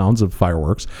 5,000 pounds of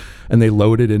fireworks and they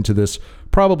load it into this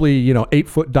probably,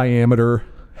 8-foot diameter,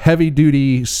 heavy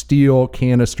duty steel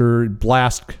canister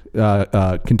blast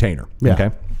container. Yeah.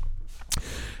 Okay.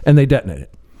 And they detonate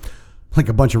it. Like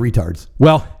a bunch of retards.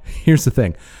 Well, here's the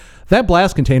thing. That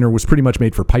blast container was pretty much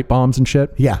made for pipe bombs and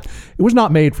shit. Yeah. It was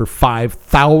not made for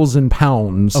 5,000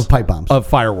 pounds of pipe bombs. Of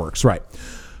fireworks, right.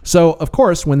 So, of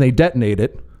course, when they detonate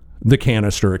it, the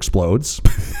canister explodes.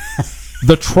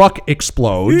 The truck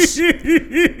explodes.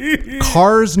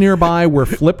 Cars nearby were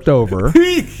flipped over.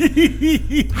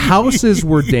 Houses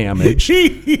were damaged.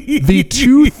 The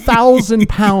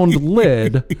 2,000-pound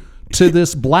lid to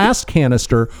this blast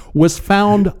canister was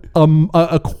found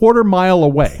a quarter mile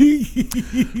away.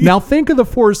 Now think of the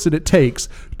force that it takes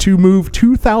to move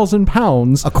 2,000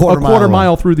 pounds a quarter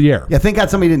mile through the air. Yeah, thank God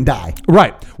somebody didn't die.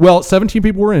 Right. Well, 17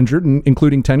 people were injured,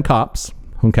 including 10 cops.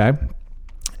 Okay.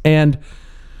 And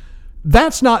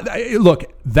that's not, look,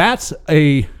 that's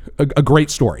a great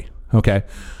story. Okay.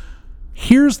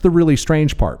 Here's the really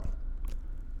strange part.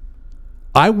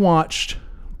 I watched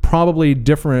probably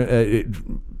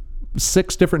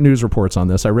 6 different news reports on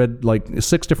this. I read like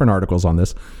 6 different articles on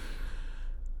this.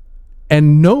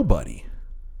 And nobody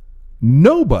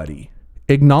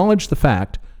acknowledged the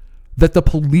fact that the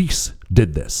police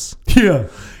did this. Yeah.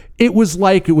 It was,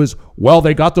 well,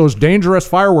 they got those dangerous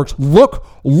fireworks.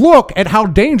 Look at how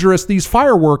dangerous these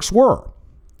fireworks were.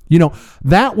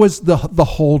 That was the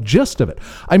whole gist of it.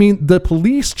 I mean, the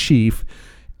police chief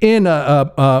in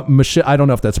Michelle, I don't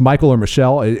know if that's Michael or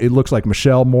Michelle. It looks like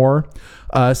Michelle Moore,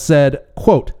 said,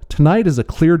 quote, "Tonight is a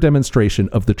clear demonstration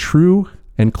of the true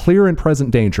and clear and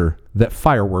present danger that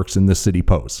fireworks in this city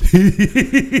pose."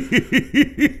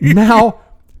 Now,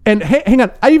 and hang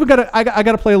on, I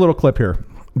gotta play a little clip here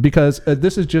because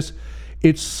this is just,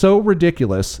 it's so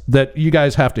ridiculous that you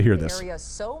guys have to hear this. Area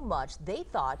so much they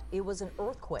thought it was an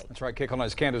earthquake. That's right. KCAL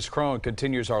 9's Candace Crone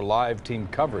continues our live team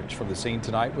coverage from the scene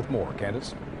tonight with more.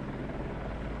 Candace.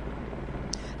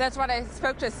 That's right. I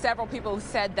spoke to several people who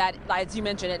said that, as you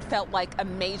mentioned, it felt like a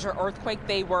major earthquake.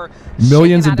 They were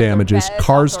millions in damages,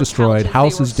 cars destroyed,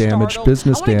 houses damaged,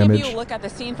 business damage. I want to give you a look at the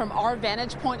scene from our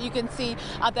vantage point. You can see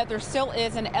that there still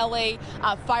is an LA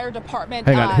fire department.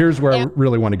 Hang on. Here's where I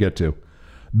really want to get to.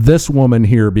 This woman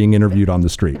here being interviewed on the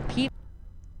street.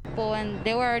 People, and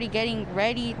they were already getting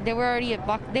ready. They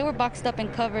were boxed up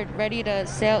and covered, ready to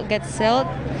get sold.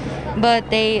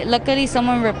 But luckily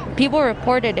people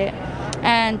reported it.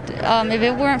 And if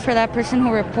it weren't for that person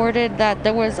who reported that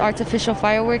there was artificial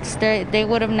fireworks, they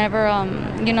would have never,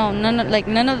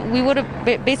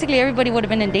 basically everybody would have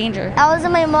been in danger. I was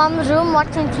in my mom's room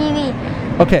watching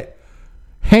TV. Okay,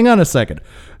 hang on a second.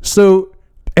 So,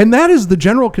 and that is the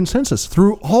general consensus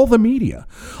through all the media.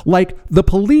 Like, the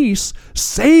police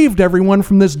saved everyone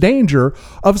from this danger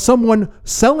of someone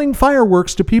selling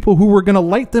fireworks to people who were going to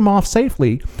light them off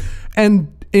safely.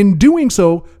 And in doing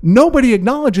so, nobody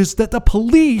acknowledges that the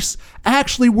police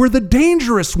actually were the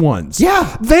dangerous ones.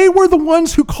 Yeah. They were the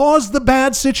ones who caused the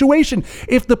bad situation.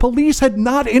 If the police had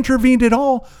not intervened at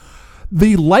all,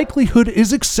 the likelihood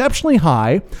is exceptionally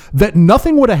high that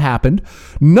nothing would have happened.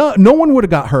 No one would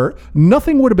have got hurt.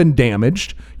 Nothing would have been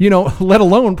damaged, let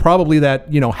alone probably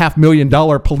that,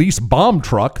 $500,000 police bomb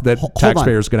truck that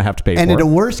taxpayers are going to have to pay for. And in a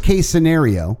worst case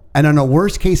scenario, And on a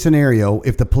worst case scenario,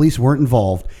 if the police weren't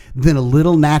involved, then a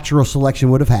little natural selection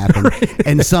would have happened,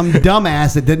 and some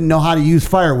dumbass that didn't know how to use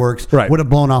fireworks would have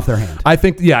blown off their hand. I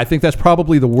think that's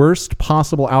probably the worst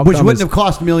possible outcome. Which wouldn't have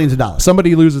cost millions of dollars.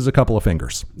 Somebody loses a couple of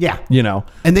fingers. Yeah.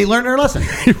 And they learned their lesson.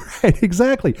 Right,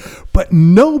 exactly. But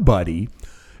nobody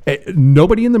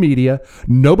in the media,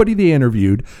 nobody they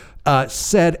interviewed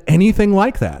said anything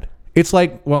like that. It's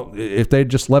like, well, if they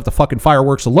just left the fucking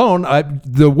fireworks alone,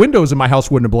 the windows in my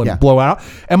house wouldn't have blow out,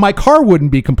 and my car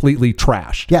wouldn't be completely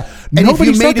trashed. Yeah, and if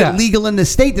you made it legal in the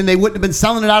state, then they wouldn't have been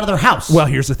selling it out of their house. Well,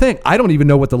 here's the thing. I don't even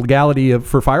know what the legality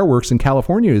for fireworks in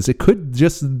California is. It could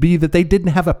just be that they didn't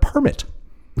have a permit.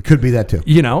 It could be that too.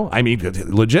 I mean,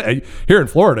 legit. Here in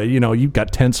Florida, you've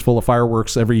got tents full of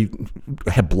fireworks every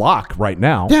block right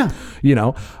now. Yeah.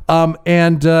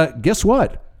 And guess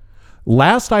what?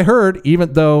 Last I heard,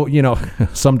 even though,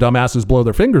 some dumbasses blow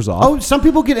their fingers off. Oh, some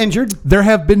people get injured. There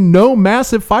have been no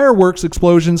massive fireworks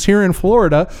explosions here in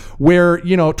Florida where,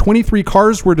 23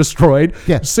 cars were destroyed,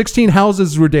 16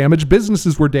 houses were damaged,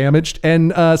 businesses were damaged,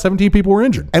 and 17 people were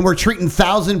injured. And we're treating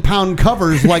 1,000-pound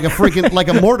covers like a freaking like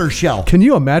a mortar shell. Can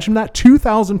you imagine that?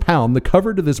 2,000 pound. The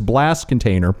cover to this blast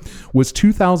container was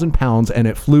 2,000 pounds, and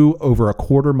it flew over a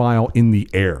quarter mile in the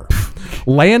air.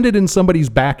 Landed in somebody's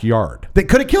backyard. That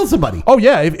could have killed somebody. Oh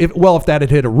yeah, if that had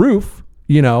hit a roof,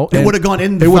 it would have gone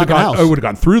in the fucking house. It would have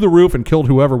gone through the roof and killed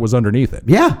whoever was underneath it.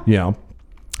 Yeah.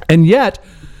 And yet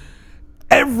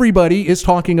everybody is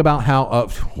talking about how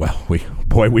we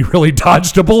really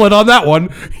dodged a bullet on that one.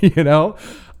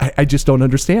 I just don't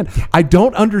understand. I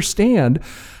don't understand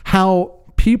how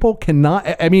people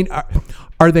cannot. I mean,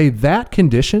 are they that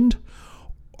conditioned?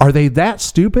 Are they that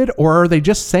stupid, or are they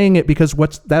just saying it because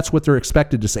that's what they're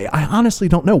expected to say? I honestly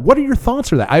don't know. What are your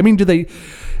thoughts on that? I mean, do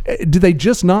they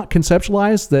just not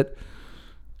conceptualize that?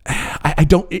 I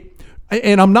don't.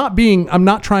 And I'm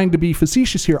not trying to be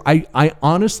facetious here. I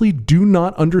honestly do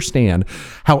not understand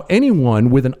how anyone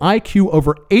with an IQ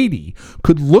over 80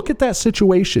 could look at that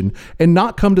situation and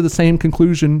not come to the same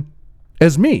conclusion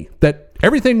as me, that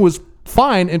everything was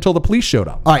fine until the police showed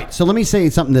up. All right, so let me say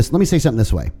something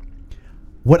this way.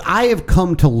 What I have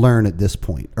come to learn at this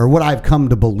point, or what I've come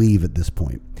to believe at this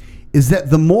point, is that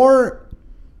the more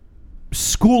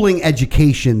schooling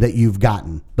education that you've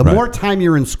gotten, the more time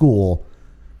you're in school,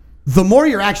 the more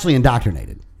you're actually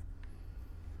indoctrinated.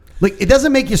 Like, it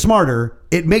doesn't make you smarter,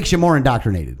 it makes you more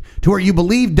indoctrinated to where you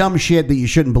believe dumb shit that you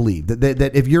shouldn't believe.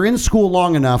 That if you're in school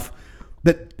long enough,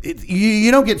 you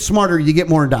don't get smarter, you get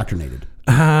more indoctrinated.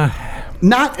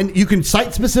 And you can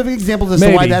cite specific examples as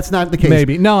to why that's not the case.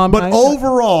 Maybe. No, but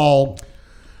overall,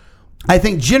 I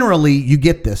think generally you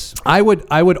get this. I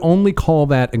would only call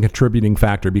that a contributing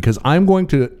factor, because I'm going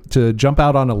to jump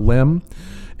out on a limb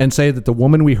and say that the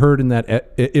woman we heard in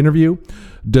that interview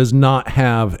does not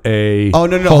have a whole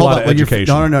lot of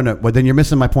education. No. Well, then you're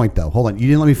missing my point, though. Hold on. You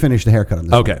didn't let me finish the haircut on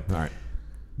this. Okay. All right.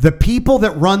 The people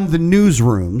that run the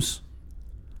newsrooms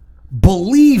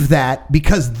believe that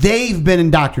because they've been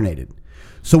indoctrinated.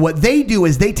 So what they do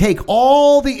is they take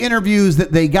all the interviews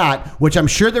that they got, which I'm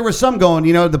sure there was some going,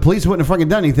 the police wouldn't have fucking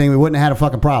done anything. We wouldn't have had a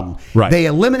fucking problem. Right. They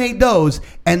eliminate those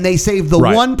and they save the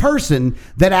one person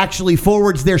that actually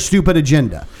forwards their stupid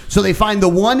agenda. So they find the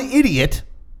one idiot,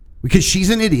 because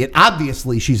she's an idiot.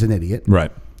 Obviously she's an idiot.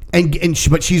 Right.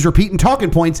 But she's repeating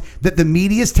talking points that the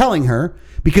media is telling her,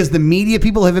 because the media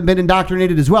people have been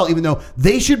indoctrinated as well, even though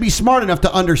they should be smart enough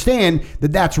to understand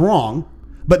that that's wrong.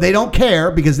 But they don't care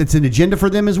because it's an agenda for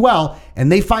them as well,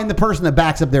 and they find the person that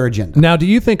backs up their agenda. Now, do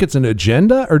you think it's an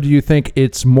agenda, or do you think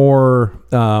it's more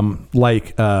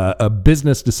like a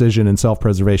business decision and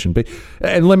self-preservation?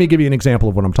 And let me give you an example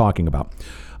of what I'm talking about.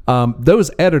 Those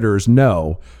editors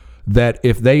know that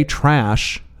if they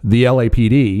trash the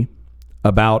LAPD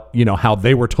about how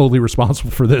they were totally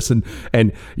responsible for this, and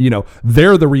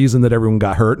they're the reason that everyone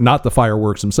got hurt, not the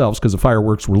fireworks themselves, because the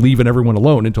fireworks were leaving everyone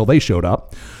alone until they showed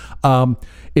up.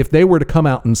 If they were to come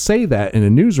out and say that in a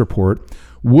news report,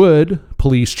 would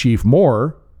Police Chief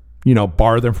Moore,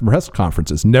 bar them from press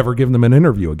conferences, never give them an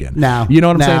interview again? No. You know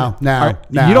what I'm saying?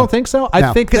 No. You don't think so?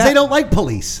 I think because they don't like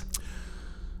police.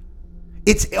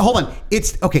 Hold on.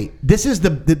 It's okay. This is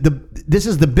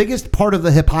the biggest part of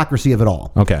the hypocrisy of it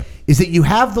all. Okay. Is that you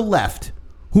have the left,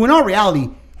 who in all reality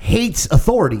hates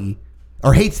authority,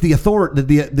 or hates the authority,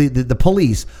 the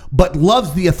police, but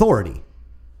loves the authority.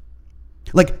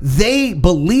 Like, they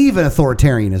believe in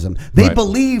authoritarianism. They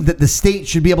believe that the state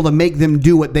should be able to make them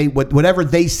do whatever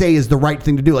they say is the right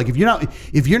thing to do. Like, if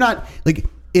you're not like,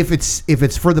 if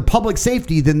it's for the public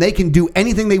safety, then they can do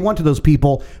anything they want to those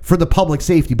people for the public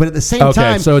safety. But at the same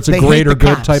time, so it's a they hate greater the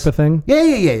good cops. type of thing? Yeah.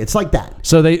 It's like that.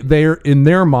 So they're in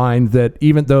their mind that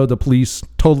even though the police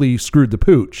totally screwed the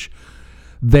pooch,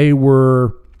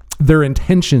 their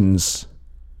intentions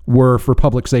were for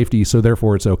public safety, so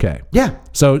therefore it's okay. Yeah.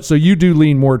 So you do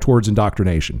lean more towards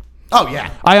indoctrination. Oh,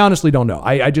 yeah. I honestly don't know.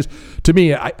 I just, to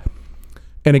me,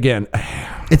 and again,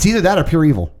 It's either that or pure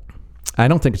evil. I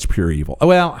don't think it's pure evil.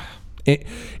 Well,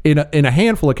 in a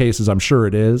handful of cases, I'm sure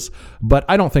it is, but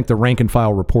I don't think the rank and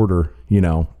file reporter,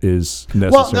 is necessarily.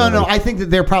 Well, no. I think that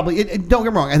they're probably, don't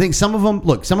get me wrong. I think some of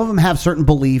them have certain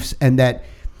beliefs, and that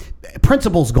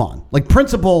principle's gone. Like,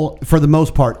 principle, for the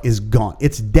most part, is gone.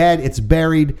 It's dead. It's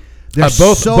buried.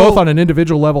 Both on an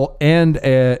individual level and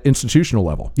institutional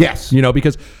level. Yes.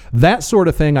 Because that sort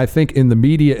of thing, I think in the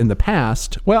media in the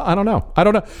past, well, I don't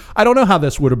know how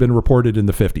this would have been reported in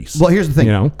the 50s. Well, here's the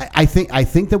thing. I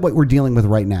think that what we're dealing with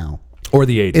right now, or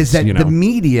the 80s, is that the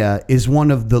media is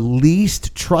one of the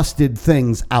least trusted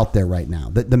things out there right now.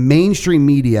 That the mainstream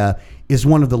media is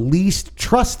one of the least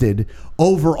trusted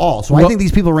overall. So I think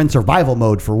these people are in survival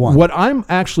mode, for one. What I'm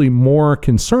actually more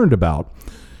concerned about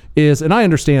is, and I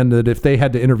understand that if they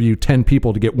had to interview 10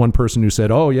 people to get one person who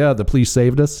said, oh yeah, the police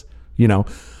saved us,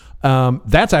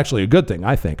 that's actually a good thing,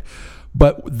 I think.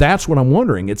 But that's what I'm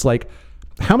wondering. It's like,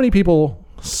 how many people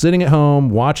sitting at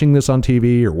home watching this on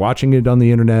TV or watching it on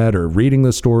the internet or reading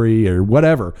the story or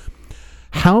whatever,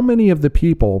 how many of the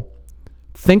people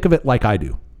think of it like I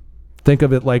do? Think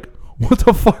of it like, what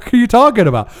the fuck are you talking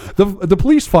about? The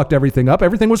police fucked everything up.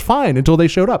 Everything was fine until they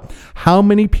showed up. How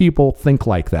many people think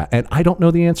like that? And I don't know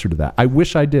the answer to that. I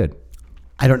wish I did.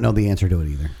 I don't know the answer to it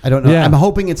either. I don't know. Yeah. I'm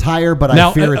hoping it's higher, but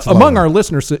now, I fear it's among lower. our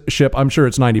listenership, I'm sure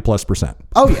it's 90+%.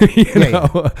 Oh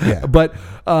yeah. Yeah. But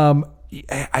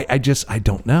I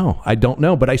don't know. I don't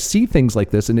know. But I see things like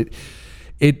this, and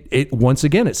it once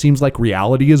again, it seems like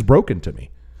reality is broken to me.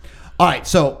 All right,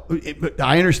 so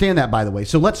I understand that, by the way.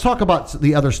 So let's talk about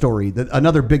the other story,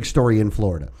 another big story in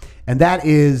Florida, and that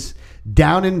is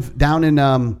down in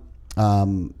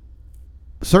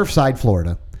Surfside,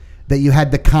 Florida, that you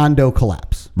had the condo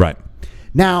collapse. Right.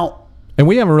 Now, and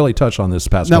we haven't really touched on this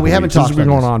past. No, couple we haven't weeks. talked This has been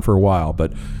about going this. on for a while,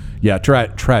 but yeah,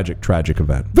 tragic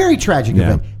event. very tragic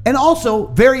event, and also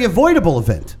very avoidable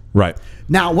event. Right.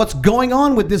 Now, what's going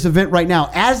on with this event right now,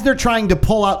 as they're trying to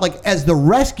pull out, like as the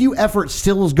rescue effort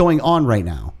still is going on right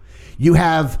now, you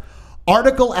have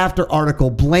article after article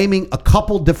blaming a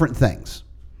couple different things.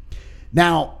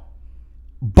 Now,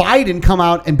 Biden come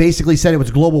out and basically said it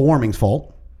was global warming's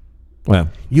fault. Well,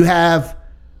 You have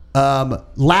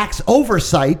lax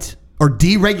oversight or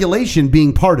deregulation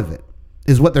being part of it,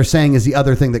 is what they're saying is the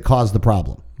other thing that caused the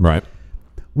problem. right.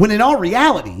 When in all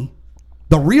reality,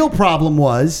 the real problem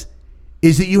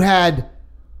is that you had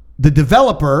the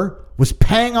developer was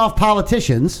paying off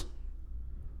politicians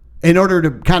in order to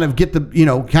kind of get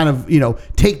the,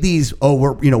 take these,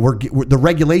 we're the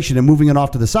regulation and moving it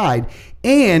off to the side.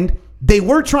 And they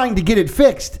were trying to get it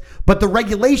fixed, but the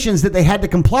regulations that they had to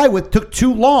comply with took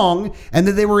too long, and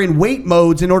that they were in wait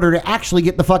modes in order to actually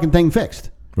get the fucking thing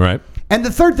fixed. Right. And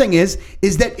the third thing is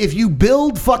that if you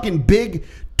build fucking big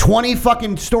 20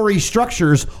 fucking story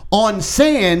structures on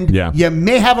sand, Yeah. you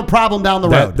may have a problem down the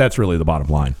road. That's really the bottom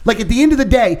line. Like at the end of the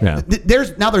day, Yeah.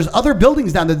 there's other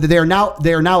buildings down there that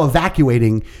they are now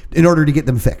evacuating in order to get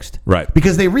them fixed. Right.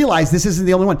 Because they realize this isn't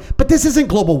the only one. But this isn't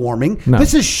global warming. No.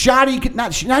 This is shoddy,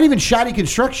 not even shoddy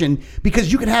construction,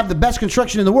 because you can have the best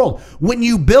construction in the world. When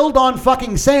you build on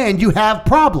fucking sand, you have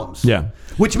problems. Yeah.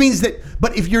 Which means that,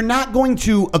 but if you're not going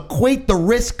to equate the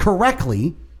risk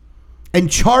correctly and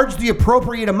charge the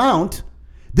appropriate amount,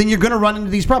 then you're going to run into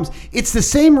these problems. It's the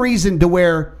same reason to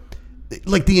where,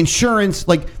 like the insurance,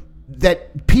 like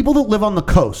that people that live on the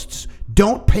coasts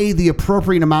don't pay the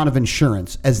appropriate amount of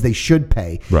insurance as they should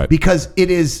pay. Right. Because it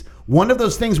is one of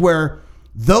those things where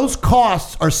those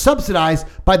costs are subsidized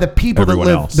by the people Everyone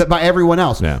that live else. by everyone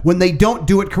else Yeah. when they don't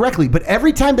do it correctly. But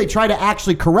every time they try to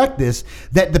actually correct this,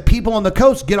 that the people on the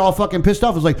coast get all fucking pissed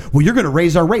off. It's like, well, you're going to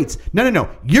raise our rates. No.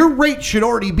 Your rate should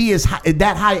already be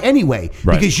that high anyway,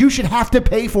 Right. because you should have to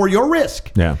pay for your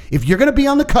risk. Yeah. If you're going to be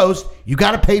on the coast, you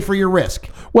got to pay for your risk.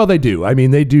 Well, they do. I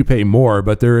mean, they do pay more,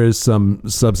 but there is some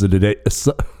subsidy.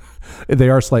 They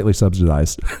are slightly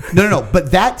subsidized. No.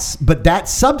 But that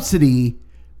subsidy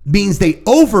means they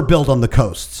overbuild on the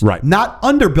coasts, Right. Not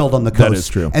underbuild on the coast. That is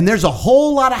true. And there's a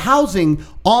whole lot of housing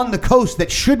on the coast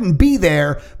that shouldn't be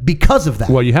there because of that.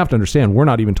 Well, you have to understand, we're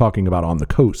not even talking about on the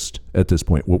coast at this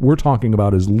point. What we're talking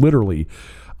about is literally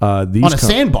These On a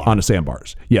sandbar. On a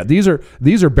sandbars. Yeah, these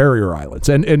are barrier islands,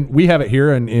 and we have it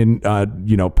here in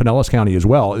Pinellas County as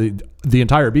well. The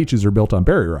entire beaches are built on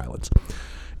barrier islands,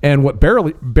 and what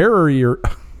barrier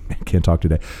I can't talk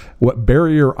today. What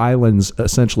barrier islands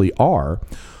essentially are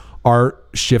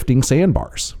shifting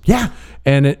sandbars. Yeah.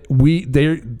 And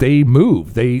they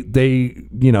move.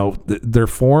 They're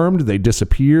formed. They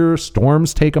disappear.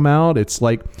 Storms take them out. It's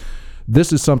like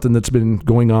this is something that's been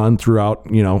going on throughout.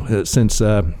 Since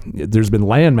there's been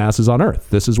land masses on Earth.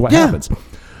 This is what happens.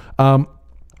 And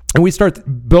we start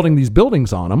building these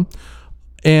buildings on them,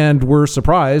 and we're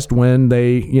surprised when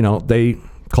they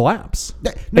collapse.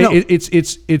 No.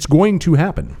 It's going to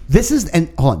happen. This is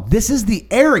the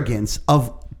arrogance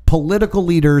of political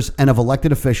leaders and of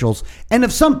elected officials and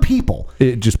of some people.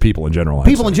 Just people in general.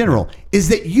 People in general, is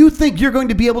that you think you're going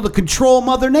to be able to control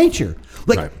Mother Nature.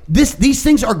 Like Right. these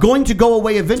things are going to go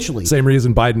away eventually. Same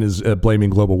reason Biden is blaming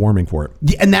global warming for it.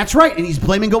 Yeah, and that's right. And he's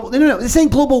blaming global. No. This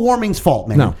ain't global warming's fault,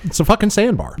 man. No, it's a fucking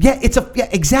sandbar. Yeah,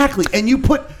 exactly. And you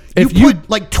put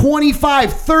like 25,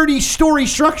 30-story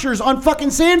structures on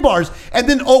fucking sandbars, and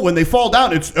then when they fall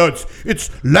down,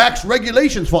 it's lax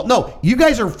regulations fault. No, you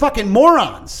guys are fucking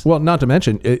morons. Well, not to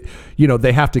mention,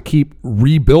 they have to keep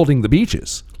rebuilding the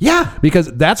beaches. Yeah, because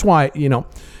that's why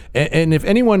and if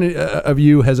anyone of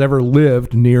you has ever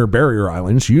lived near barrier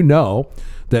islands, you know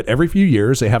that every few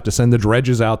years they have to send the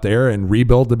dredges out there and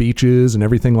rebuild the beaches and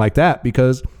everything like that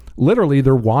because literally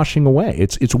they're washing away.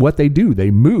 It's what they do.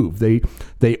 They move. They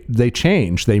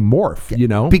change. They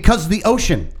morph. because of the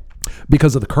ocean,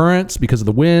 because of the currents, because of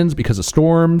the winds, because of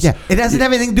storms. Yeah, it doesn't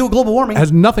have anything to do with global warming. It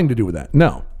has nothing to do with that.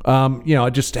 No.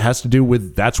 It just has to do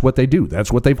with that's what they do.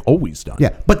 That's what they've always done.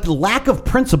 Yeah, but the lack of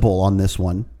principle on this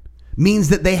one means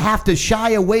that they have to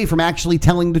shy away from actually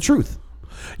telling the truth.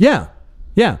 Yeah.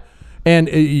 And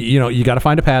you got to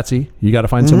find a patsy. You got to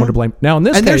find someone to blame. Now in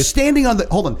this case, they're standing on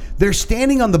they're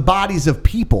standing on the bodies of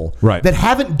people Right. that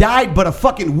haven't died but a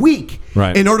fucking week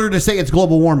Right. in order to say it's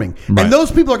global warming. Right. And those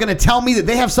people are going to tell me that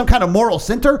they have some kind of moral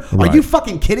center? Are Right. you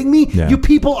fucking kidding me? Yeah. You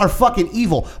people are fucking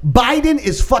evil. Biden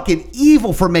is fucking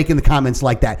evil for making the comments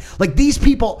like that. Like these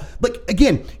people,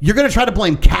 again, you're going to try to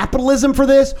blame capitalism for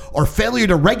this or failure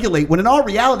to regulate when in all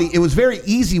reality it was very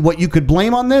easy what you could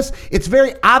blame on this. It's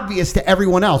very obvious to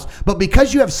everyone else. But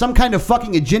because you have some kind of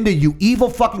fucking agenda, you evil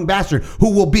fucking bastard who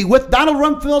will be with Donald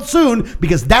Rumsfeld soon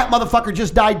because that motherfucker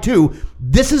just died too,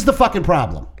 this is the fucking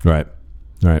problem. Right.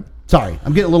 Sorry,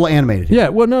 I'm getting a little animated here. Yeah.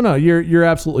 Well, no, you're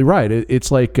absolutely right.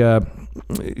 It's like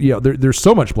there's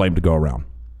so much blame to go around,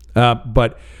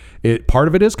 but part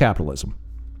of it is capitalism.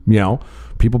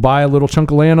 People buy a little chunk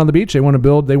of land on the beach. They want to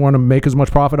build. They want to make as much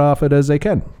profit off it as they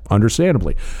can.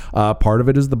 Understandably, part of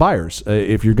it is the buyers.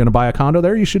 If you're going to buy a condo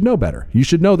there, you should know better. You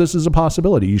should know this is a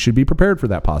possibility. You should be prepared for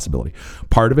that possibility.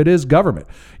 Part of it is government.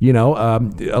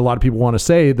 A lot of people want to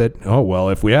say that,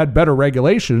 if we had better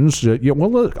regulations,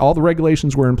 look, all the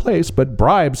regulations were in place, but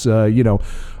bribes,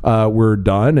 were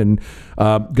done, and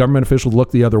government officials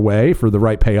look the other way for the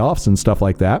right payoffs and stuff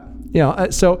like that.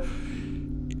 So.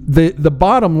 The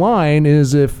bottom line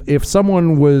is if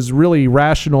someone was really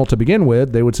rational to begin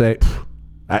with, they would say,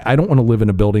 I don't want to live in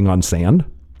a building on sand.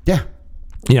 Yeah.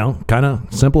 Kind of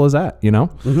simple as that,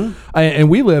 Mm-hmm. And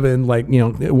we live in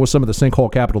with some of the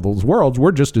sinkhole capitals of the world.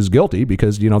 We're just as guilty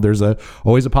because, there's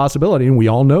always a possibility, and we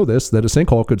all know this, that a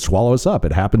sinkhole could swallow us up.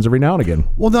 It happens every now and again.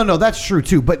 Well, no, that's true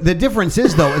too. But the difference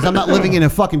is I'm not living in a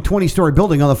fucking 20-story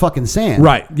building on the fucking sand.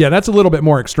 Right. Yeah, that's a little bit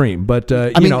more extreme. But,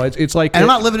 it's like... And I'm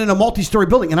not living in a multi-story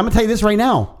building. And I'm going to tell you this right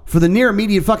now. For the near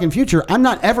immediate fucking future, I'm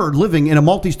not ever living in a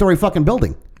multi-story fucking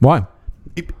building. Why?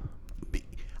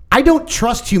 I don't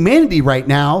trust humanity right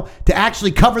now to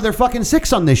actually cover their fucking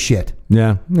six on this shit.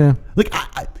 Yeah. Like,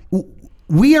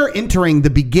 we are entering the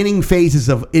beginning phases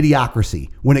of idiocracy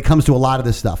when it comes to a lot of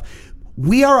this stuff.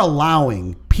 We are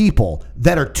allowing people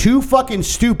that are too fucking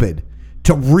stupid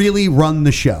to really run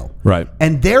the show. Right.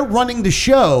 And they're running the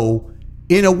show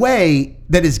in a way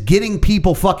that is getting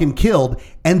people fucking killed,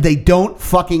 and they don't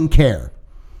fucking care.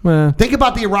 Think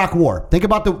about the Iraq War. Think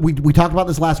about we talked about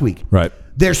this last week. Right.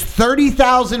 There's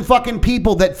 30,000 fucking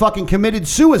people that fucking committed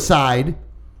suicide,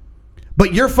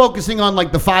 but you're focusing on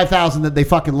like the 5,000 that they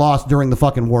fucking lost during the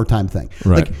fucking wartime thing.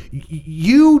 Right.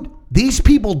 Like these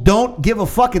people don't give a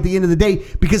fuck at the end of the day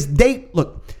because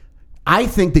I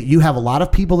think that you have a lot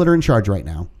of people that are in charge right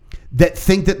now that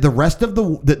think that the rest of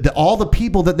all the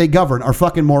people that they govern are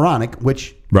fucking moronic,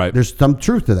 which there's some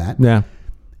truth to that. Yeah.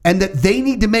 And that they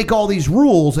need to make all these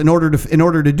rules in order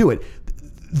to do it.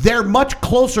 They're much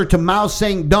closer to Mao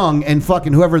Zedong and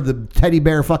fucking whoever the teddy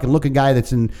bear fucking looking guy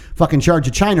that's in fucking charge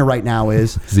of China right now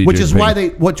is, which is why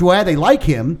they like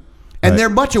him, And they're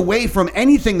much away from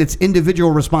anything that's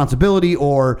individual responsibility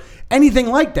or anything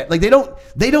like that. Like they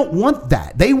don't want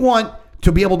that. They want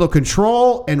to be able to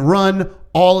control and run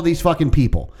all of these fucking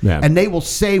people. Yeah. And they will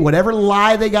say whatever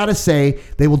lie they got to say.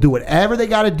 They will do whatever they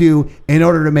got to do in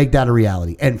order to make that a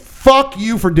reality. And fuck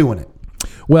you for doing it.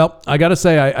 Well, I got to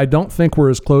say, I don't think we're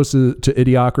as close to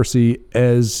idiocracy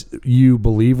as you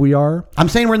believe we are. I'm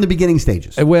saying we're in the beginning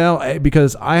stages. Well,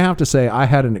 because I have to say, I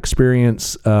had an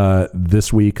experience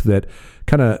this week that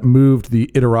kind of moved the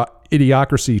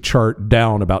idiocracy chart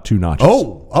down about 2 notches.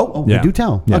 Oh, Yeah. do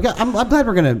tell. Yeah. Okay, I'm glad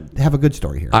we're going to have a good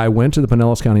story here. I went to the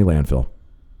Pinellas County landfill.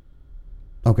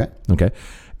 Okay.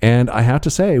 And I have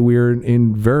to say, we're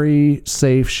in very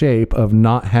safe shape of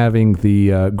not having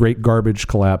the great garbage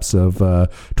collapse of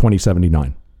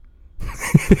 2079.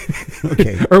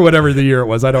 Okay. Or whatever the year it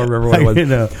was. I don't remember what it was. You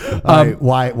know,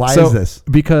 why So, is this?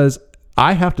 Because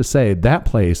I have to say, that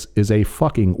place is a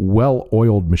fucking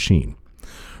well-oiled machine.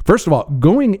 First of all,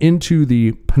 going into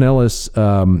the Pinellas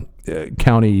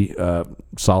County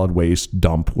solid waste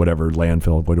dump, whatever,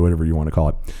 landfill, whatever you want to call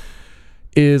it,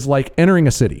 is like entering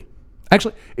a city.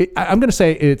 Actually, I'm going to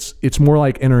say it's more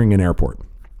like entering an airport.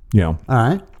 All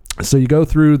right. So you go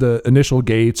through the initial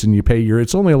gates and you pay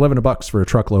it's only $11 for a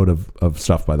truckload of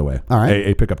stuff, by the way. All right.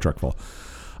 A pickup truck full.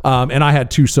 And I had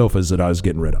 2 sofas that I was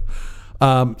getting rid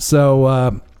of. So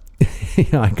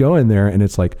I go in there and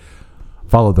it's like,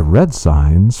 follow the red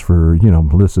signs for,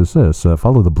 this.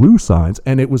 Follow the blue signs.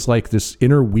 And it was like this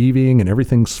interweaving and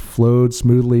everything's flowed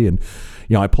smoothly. And,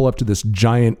 I pull up to this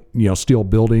giant, steel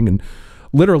building, and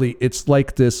literally it's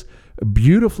like this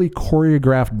beautifully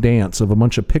choreographed dance of a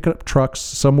bunch of pickup trucks,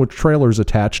 some with trailers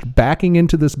attached, backing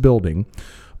into this building,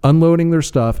 unloading their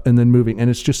stuff, and then moving. And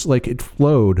it's just like it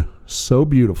flowed so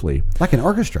beautifully. Like an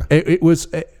orchestra. It was,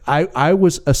 I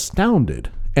was astounded,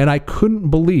 and I couldn't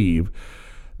believe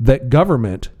that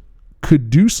government could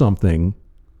do something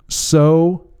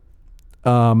so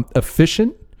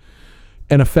efficient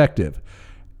and effective.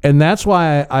 And that's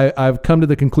why I've come to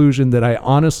the conclusion that I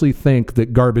honestly think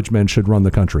that garbage men should run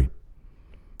the country.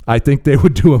 I think they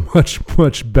would do a much,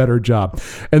 much better job.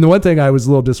 And the one thing I was a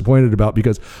little disappointed about,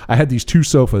 because I had these 2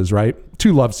 sofas, right?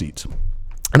 2 love seats.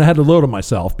 And I had to load them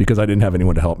myself because I didn't have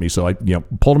anyone to help me. So I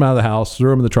pulled them out of the house, threw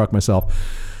them in the truck myself.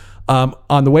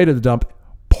 On the way to the dump,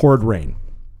 poured rain.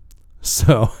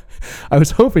 So I was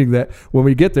hoping that when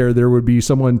we get there would be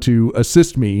someone to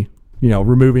assist me,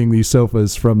 removing these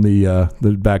sofas from the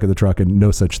back of the truck, and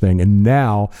no such thing. And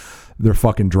now they're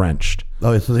fucking drenched.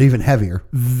 Oh, so they're even heavier.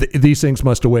 These things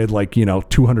must have weighed like,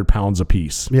 200 pounds a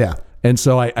piece. Yeah. And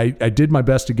so I did my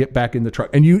best to get back in the truck.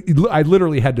 And I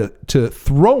literally had to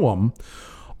throw them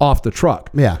off the truck.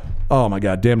 Yeah. Oh my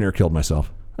God, damn near killed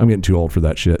myself. I'm getting too old for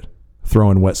that shit.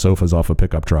 Throwing wet sofas off a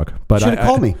pickup truck. But should have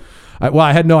called me.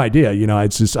 I had no idea.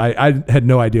 It's just I had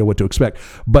no idea what to expect.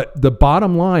 But the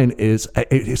bottom line is,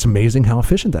 it's amazing how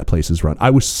efficient that place is run.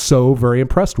 I was so very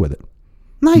impressed with it.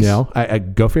 Nice. I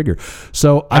go figure.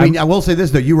 So I will say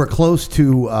this though: you were close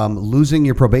to losing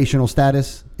your probational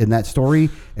status in that story,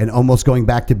 and almost going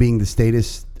back to being the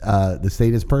status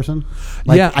person.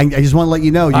 I just want to let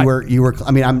you know you were. I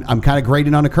mean, I'm kind of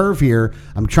grading on a curve here.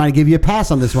 I'm trying to give you a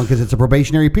pass on this one because it's a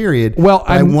probationary period. Well,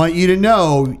 I want you to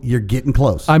know you're getting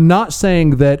close. I'm not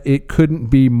saying that it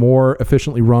couldn't be more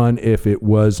efficiently run if it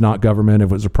was not government, if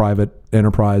it was a private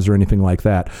enterprise or anything like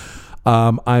that.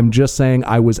 I'm just saying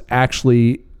I was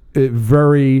actually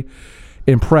very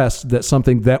impressed that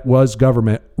something that was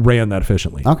government ran that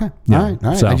efficiently. Okay. Yeah. All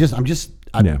right. So, I'm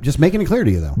just making it clear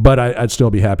to you though. But I'd still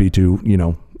be happy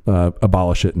to,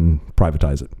 abolish it and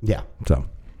privatize it. Yeah. So,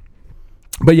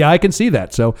 but yeah, I can see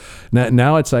that. So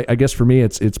now it's, I guess for me,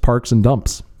 it's parks and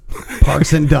dumps.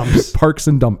 Parks and dumps. Parks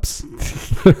and dumps.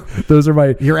 Those are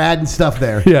my... You're adding stuff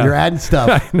there. Yeah. You're adding stuff.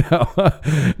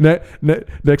 I know.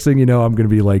 Next thing you know, I'm going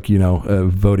to be like,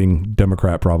 voting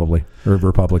Democrat probably, or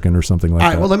Republican or something like that.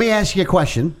 All right, well, let me ask you a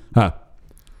question. Huh.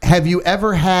 Have you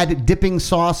ever had dipping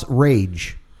sauce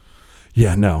rage?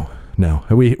 Yeah, no.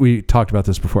 We talked about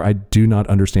this before. I do not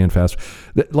understand fast.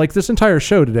 Like this entire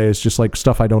show today is just like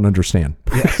stuff I don't understand.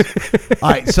 Yes. All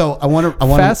right, so I want to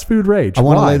fast food rage. I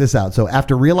want to lay this out. So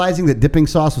after realizing that dipping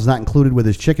sauce was not included with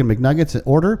his chicken McNuggets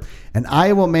order, an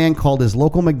Iowa man called his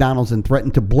local McDonald's and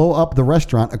threatened to blow up the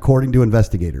restaurant, according to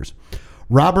investigators.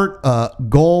 Robert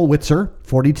Goldwitzer,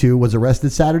 42, was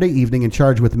arrested Saturday evening and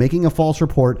charged with making a false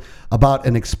report about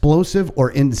an explosive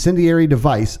or incendiary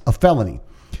device, a felony.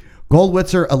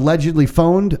 Goldwitzer allegedly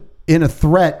phoned in a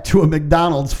threat to a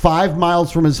McDonald's 5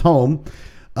 miles from his home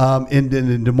in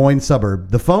the Des Moines suburb.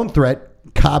 The phone threat,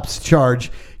 cops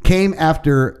charge, came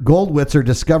after Goldwitzer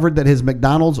discovered that his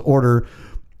McDonald's order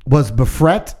was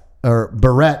Buffret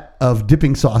barrette of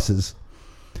dipping sauces.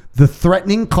 The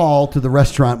threatening call to the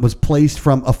restaurant was placed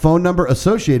from a phone number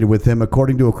associated with him,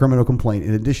 according to a criminal complaint.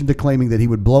 In addition to claiming that he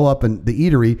would blow up in the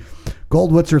eatery,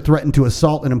 Goldwitzer threatened to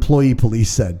assault an employee, police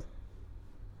said.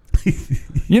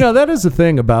 That is the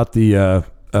thing about the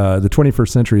 21st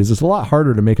century is it's a lot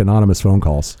harder to make anonymous phone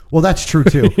calls. Well, that's true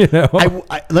too.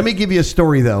 Let me give you a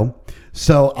story though.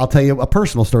 So I'll tell you a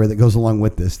personal story that goes along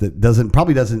with this that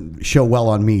probably doesn't show well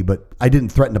on me, but I didn't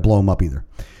threaten to blow him up either.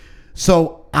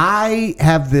 So I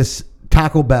have this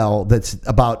Taco Bell that's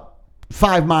about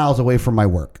 5 miles away from my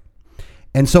work.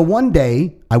 And so one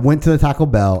day I went to the Taco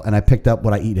Bell and I picked up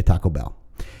what I eat at Taco Bell.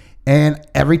 And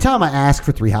every time I ask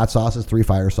for 3 hot sauces, 3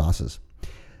 fire sauces.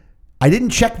 I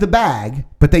didn't check the bag,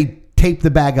 but they taped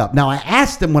the bag up. Now I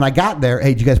asked them when I got there,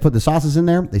 hey, did you guys put the sauces in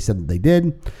there? They said they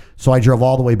did. So I drove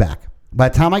all the way back. By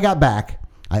the time I got back,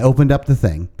 I opened up the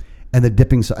thing and the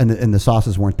dipping and the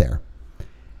sauces weren't there.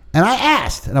 And I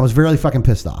asked, and I was really fucking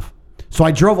pissed off. So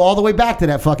I drove all the way back to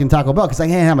that fucking Taco Bell because I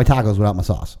can't have my tacos without my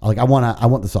sauce. I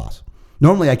want the sauce.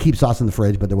 Normally I keep sauce in the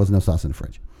fridge, but there was no sauce in the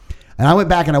fridge. And I went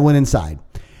back and I went inside.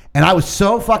 And I was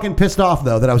so fucking pissed off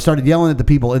though that I started yelling at the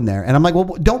people in there. And I'm like,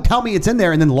 well, don't tell me it's in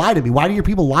there and then lie to me. Why do your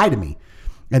people lie to me?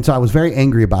 And so I was very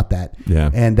angry about that. Yeah.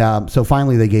 And so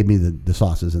finally they gave me the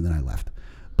sauces and then I left.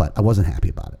 But I wasn't happy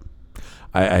about it.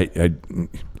 I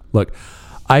look,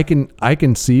 I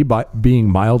can see by being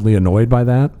mildly annoyed by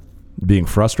that, being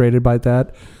frustrated by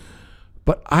that,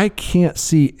 but I can't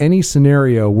see any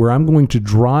scenario where I'm going to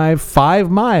drive 5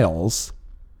 miles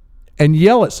and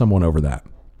yell at someone over that.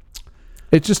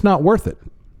 It's just not worth it.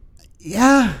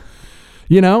 Yeah.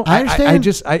 I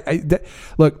understand.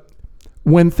 Look,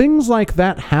 when things like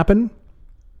that happen,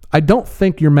 I don't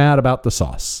think you're mad about the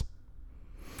sauce.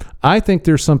 I think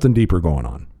there's something deeper going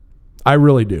on. I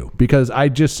really do, because I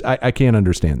can't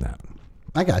understand that.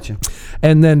 I got you.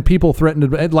 And then people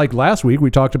threatened to, like last week,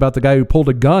 we talked about the guy who pulled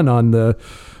a gun on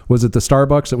was it the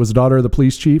Starbucks that was the daughter of the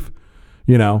police chief?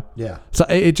 Yeah. So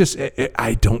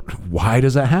why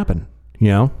does that happen?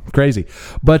 Crazy.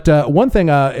 But one thing,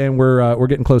 and we're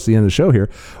getting close to the end of the show here.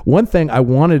 One thing I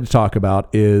wanted to talk about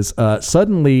is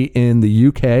suddenly in the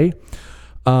UK,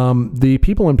 the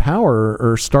people in power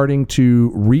are starting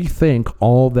to rethink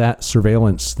all that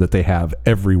surveillance that they have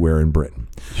everywhere in Britain.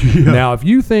 Yeah. Now, if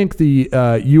you think the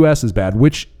U.S. is bad,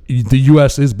 which the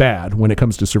U.S. is bad when it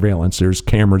comes to surveillance, there's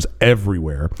cameras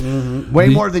everywhere. Mm-hmm. Way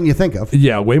more than you think of.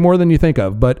 Yeah, way more than you think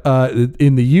of. But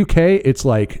in the U.K., it's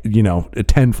like,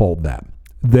 tenfold that.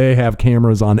 They have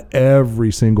cameras on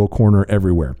every single corner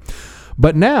everywhere.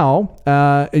 But now,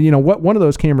 what one of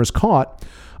those cameras caught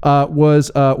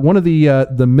was one of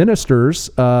the ministers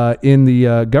in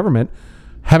the government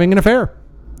having an affair.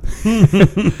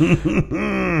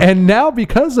 And now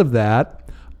because of that,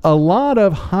 a lot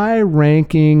of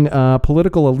high-ranking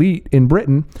political elite in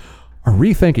Britain are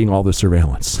rethinking all the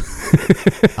surveillance.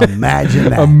 Imagine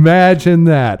that. Imagine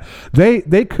that.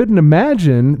 They couldn't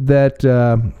imagine that,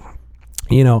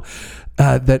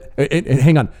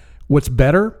 hang on. What's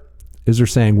better is they're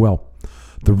saying, well,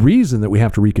 the reason that we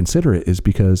have to reconsider it is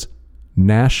because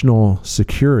national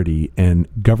security and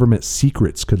government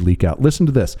secrets could leak out. Listen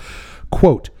to this.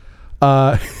 Quote,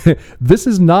 this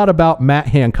is not about Matt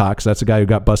Hancock. So that's the guy who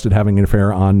got busted having an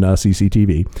affair on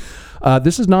CCTV.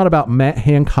 This is not about Matt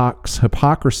Hancock's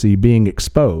hypocrisy being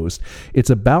exposed. It's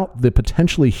about the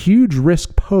potentially huge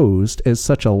risk posed as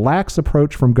such a lax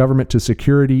approach from government to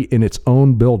security in its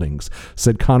own buildings,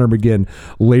 said Connor McGinn,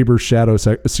 Labor Shadow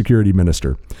Security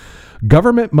Minister.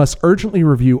 Government must urgently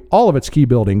review all of its key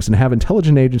buildings and have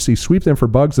intelligence agencies sweep them for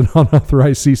bugs and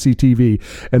unauthorized CCTV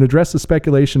and address the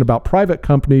speculation about private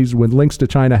companies with links to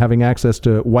China having access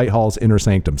to Whitehall's inner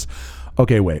sanctums.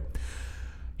 Okay, wait.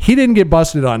 He didn't get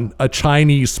busted on a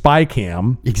Chinese spy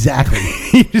cam. Exactly.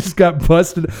 He just got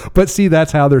busted. But see,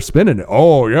 that's how they're spinning it.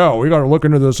 Oh, yeah, we got to look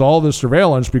into all this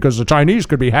surveillance because the Chinese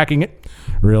could be hacking it.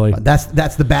 Really? That's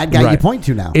the bad guy you point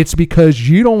to now. It's because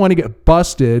you don't want to get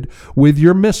busted with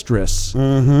your mistress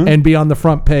and be on the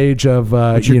front page of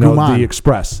the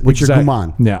Express. Which your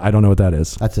Guman. Yeah, I don't know what that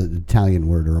is. That's an Italian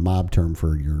word or a mob term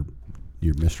for your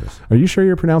mistress. Are you sure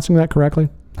you're pronouncing that correctly?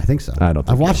 I think so. I don't.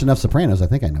 I've watched enough Sopranos. I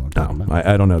think I know what I'm talking about.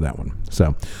 I don't know that one.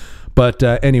 So, but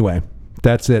anyway,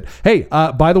 that's it. Hey,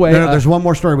 by the way, there's one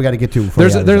more story we got to get to.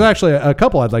 There's actually a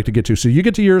couple I'd like to get to. So you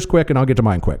get to yours quick, and I'll get to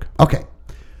mine quick. Okay.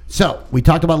 So we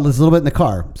talked about this a little bit in the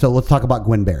car. So let's talk about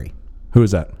Gwen Berry. Who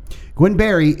is that? Gwen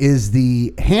Berry is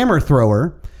the hammer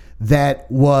thrower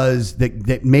that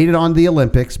made it on the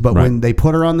Olympics, but when they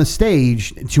put her on the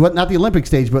stage, she wasn't not the Olympic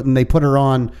stage, but when they put her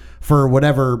on for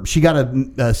whatever, she got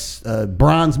a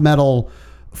bronze medal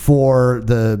for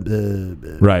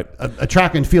the Right. a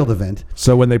track and field event.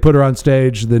 So when they put her on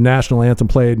stage, the national anthem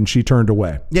played, and she turned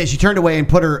away. Yeah, she turned away and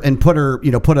put a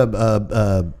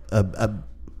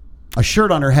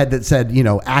shirt on her head that said,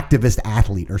 activist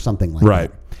athlete or something like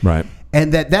that. Right.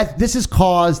 And that this has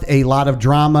caused a lot of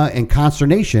drama and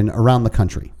consternation around the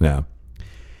country. Yeah.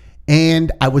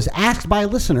 And I was asked by a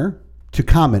listener to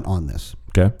comment on this.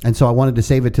 Okay. And so I wanted to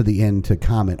save it to the end to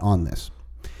comment on this.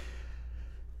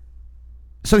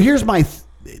 So here's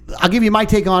I'll give you my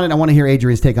take on it. I want to hear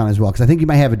Adrian's take on it as well, because I think you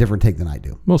might have a different take than I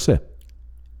do. We'll see.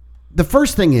 The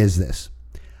first thing is this.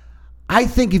 I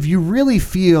think if you really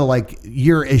feel like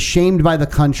you're ashamed by the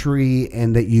country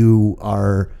and that you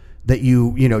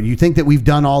think that we've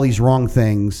done all these wrong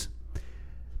things,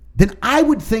 then I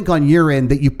would think on your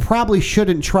end that you probably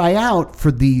shouldn't try out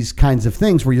for these kinds of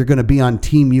things where you're going to be on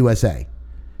Team USA,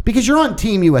 because you're on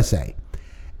Team USA.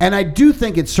 And I do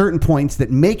think at certain points that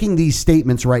making these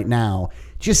statements right now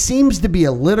just seems to be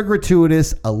a little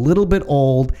gratuitous, a little bit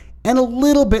old, and a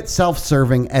little bit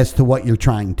self-serving as to what you're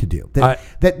trying to do. That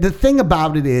the thing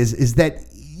about it is that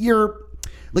you're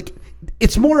like,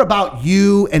 it's more about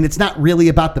you and it's not really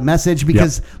about the message,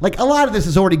 because like a lot of this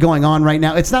is already going on right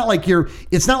now. It's not like you're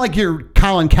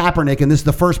Colin Kaepernick and this is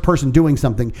the first person doing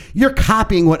something. You're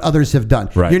copying what others have done.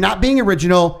 Right. You're not being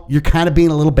original. You're kind of being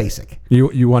a little basic.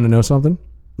 You want to know something?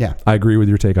 Yeah. I agree with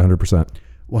your take 100%.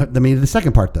 Well, I mean, the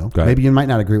second part though, maybe you might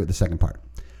not agree with the second part.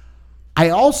 I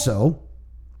also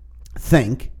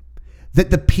think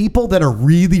that the people that are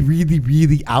really, really,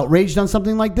 really outraged on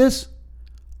something like this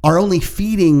are only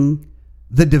feeding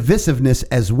the divisiveness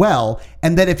as well.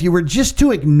 And that if you were just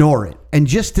to ignore it and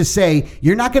just to say,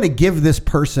 you're not going to give this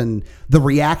person the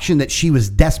reaction that she was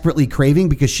desperately craving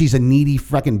because she's a needy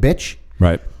fucking bitch.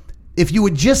 Right. If you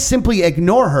would just simply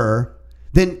ignore her,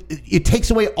 then it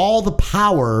takes away all the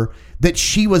power that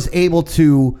she was able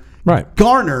to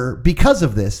garner because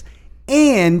of this.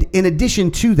 And in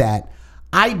addition to that,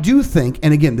 I do think,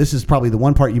 and again, this is probably the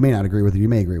one part you may not agree with or you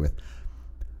may agree with.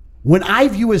 When I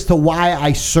view as to why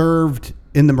I served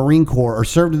in the Marine Corps or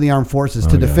served in the armed forces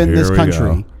to defend this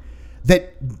country,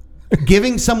 that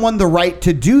giving someone the right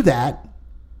to do that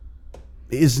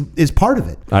is part of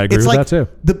it. I agree with that too.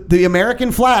 The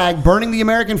American flag, burning the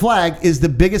American flag, is the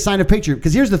biggest sign of patriotism.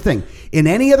 Because here's the thing. In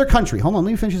any other country, hold on,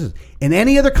 let me finish this. In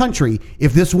any other country,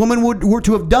 if this woman were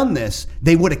to have done this,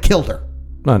 they would have killed her.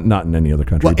 Not in any other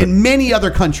country. Well, in many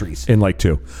other countries. In like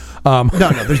two. No,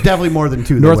 there's definitely more than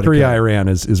two. North Korea, Iran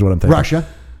is what I'm thinking. Russia?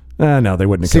 No, they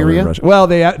wouldn't have killed her in Russia. Well,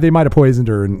 they might have poisoned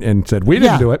her and said, we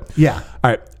didn't do it. Yeah.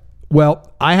 All right.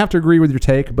 Well, I have to agree with your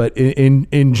take, but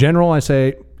in general, I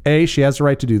say, A, she has the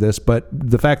right to do this, but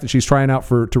the fact that she's trying out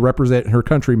to represent her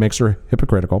country makes her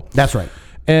hypocritical. That's right.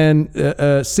 And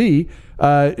C,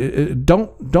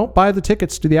 don't buy the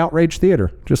tickets to the Outrage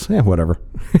Theater. Just whatever.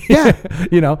 Yeah.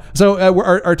 So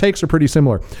our takes are pretty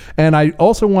similar. And I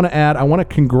also want to add, I want to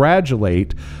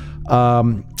congratulate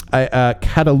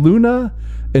Cataluna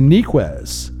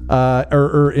Enriquez,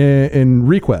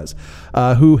 Enriquez,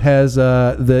 who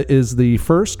is the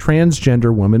first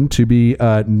transgender woman to be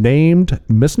named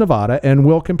Miss Nevada and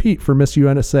will compete for Miss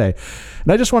USA.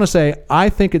 And I just want to say, I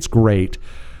think it's great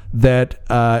that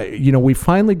we've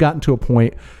finally gotten to a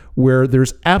point where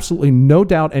there's absolutely no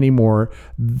doubt anymore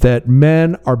that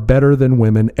men are better than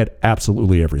women at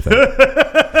absolutely everything.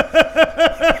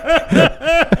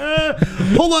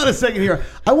 Hold on a second here.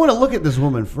 I want to look at this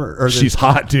woman first. She's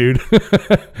hot, dude.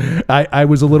 I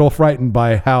was a little frightened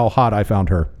by how hot I found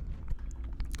her.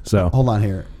 So hold on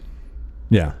here.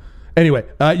 Yeah. Anyway,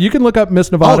 you can look up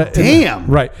Miss Nevada. Oh, damn.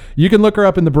 Right. You can look her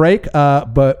up in the break,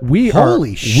 but we are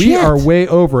way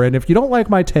over. And if you don't like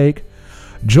my take,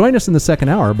 join us in the second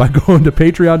hour by going to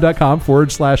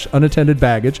patreon.com/unattended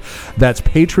baggage. That's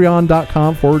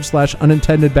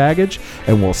patreon.com/unattended baggage.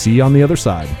 And we'll see you on the other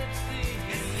side.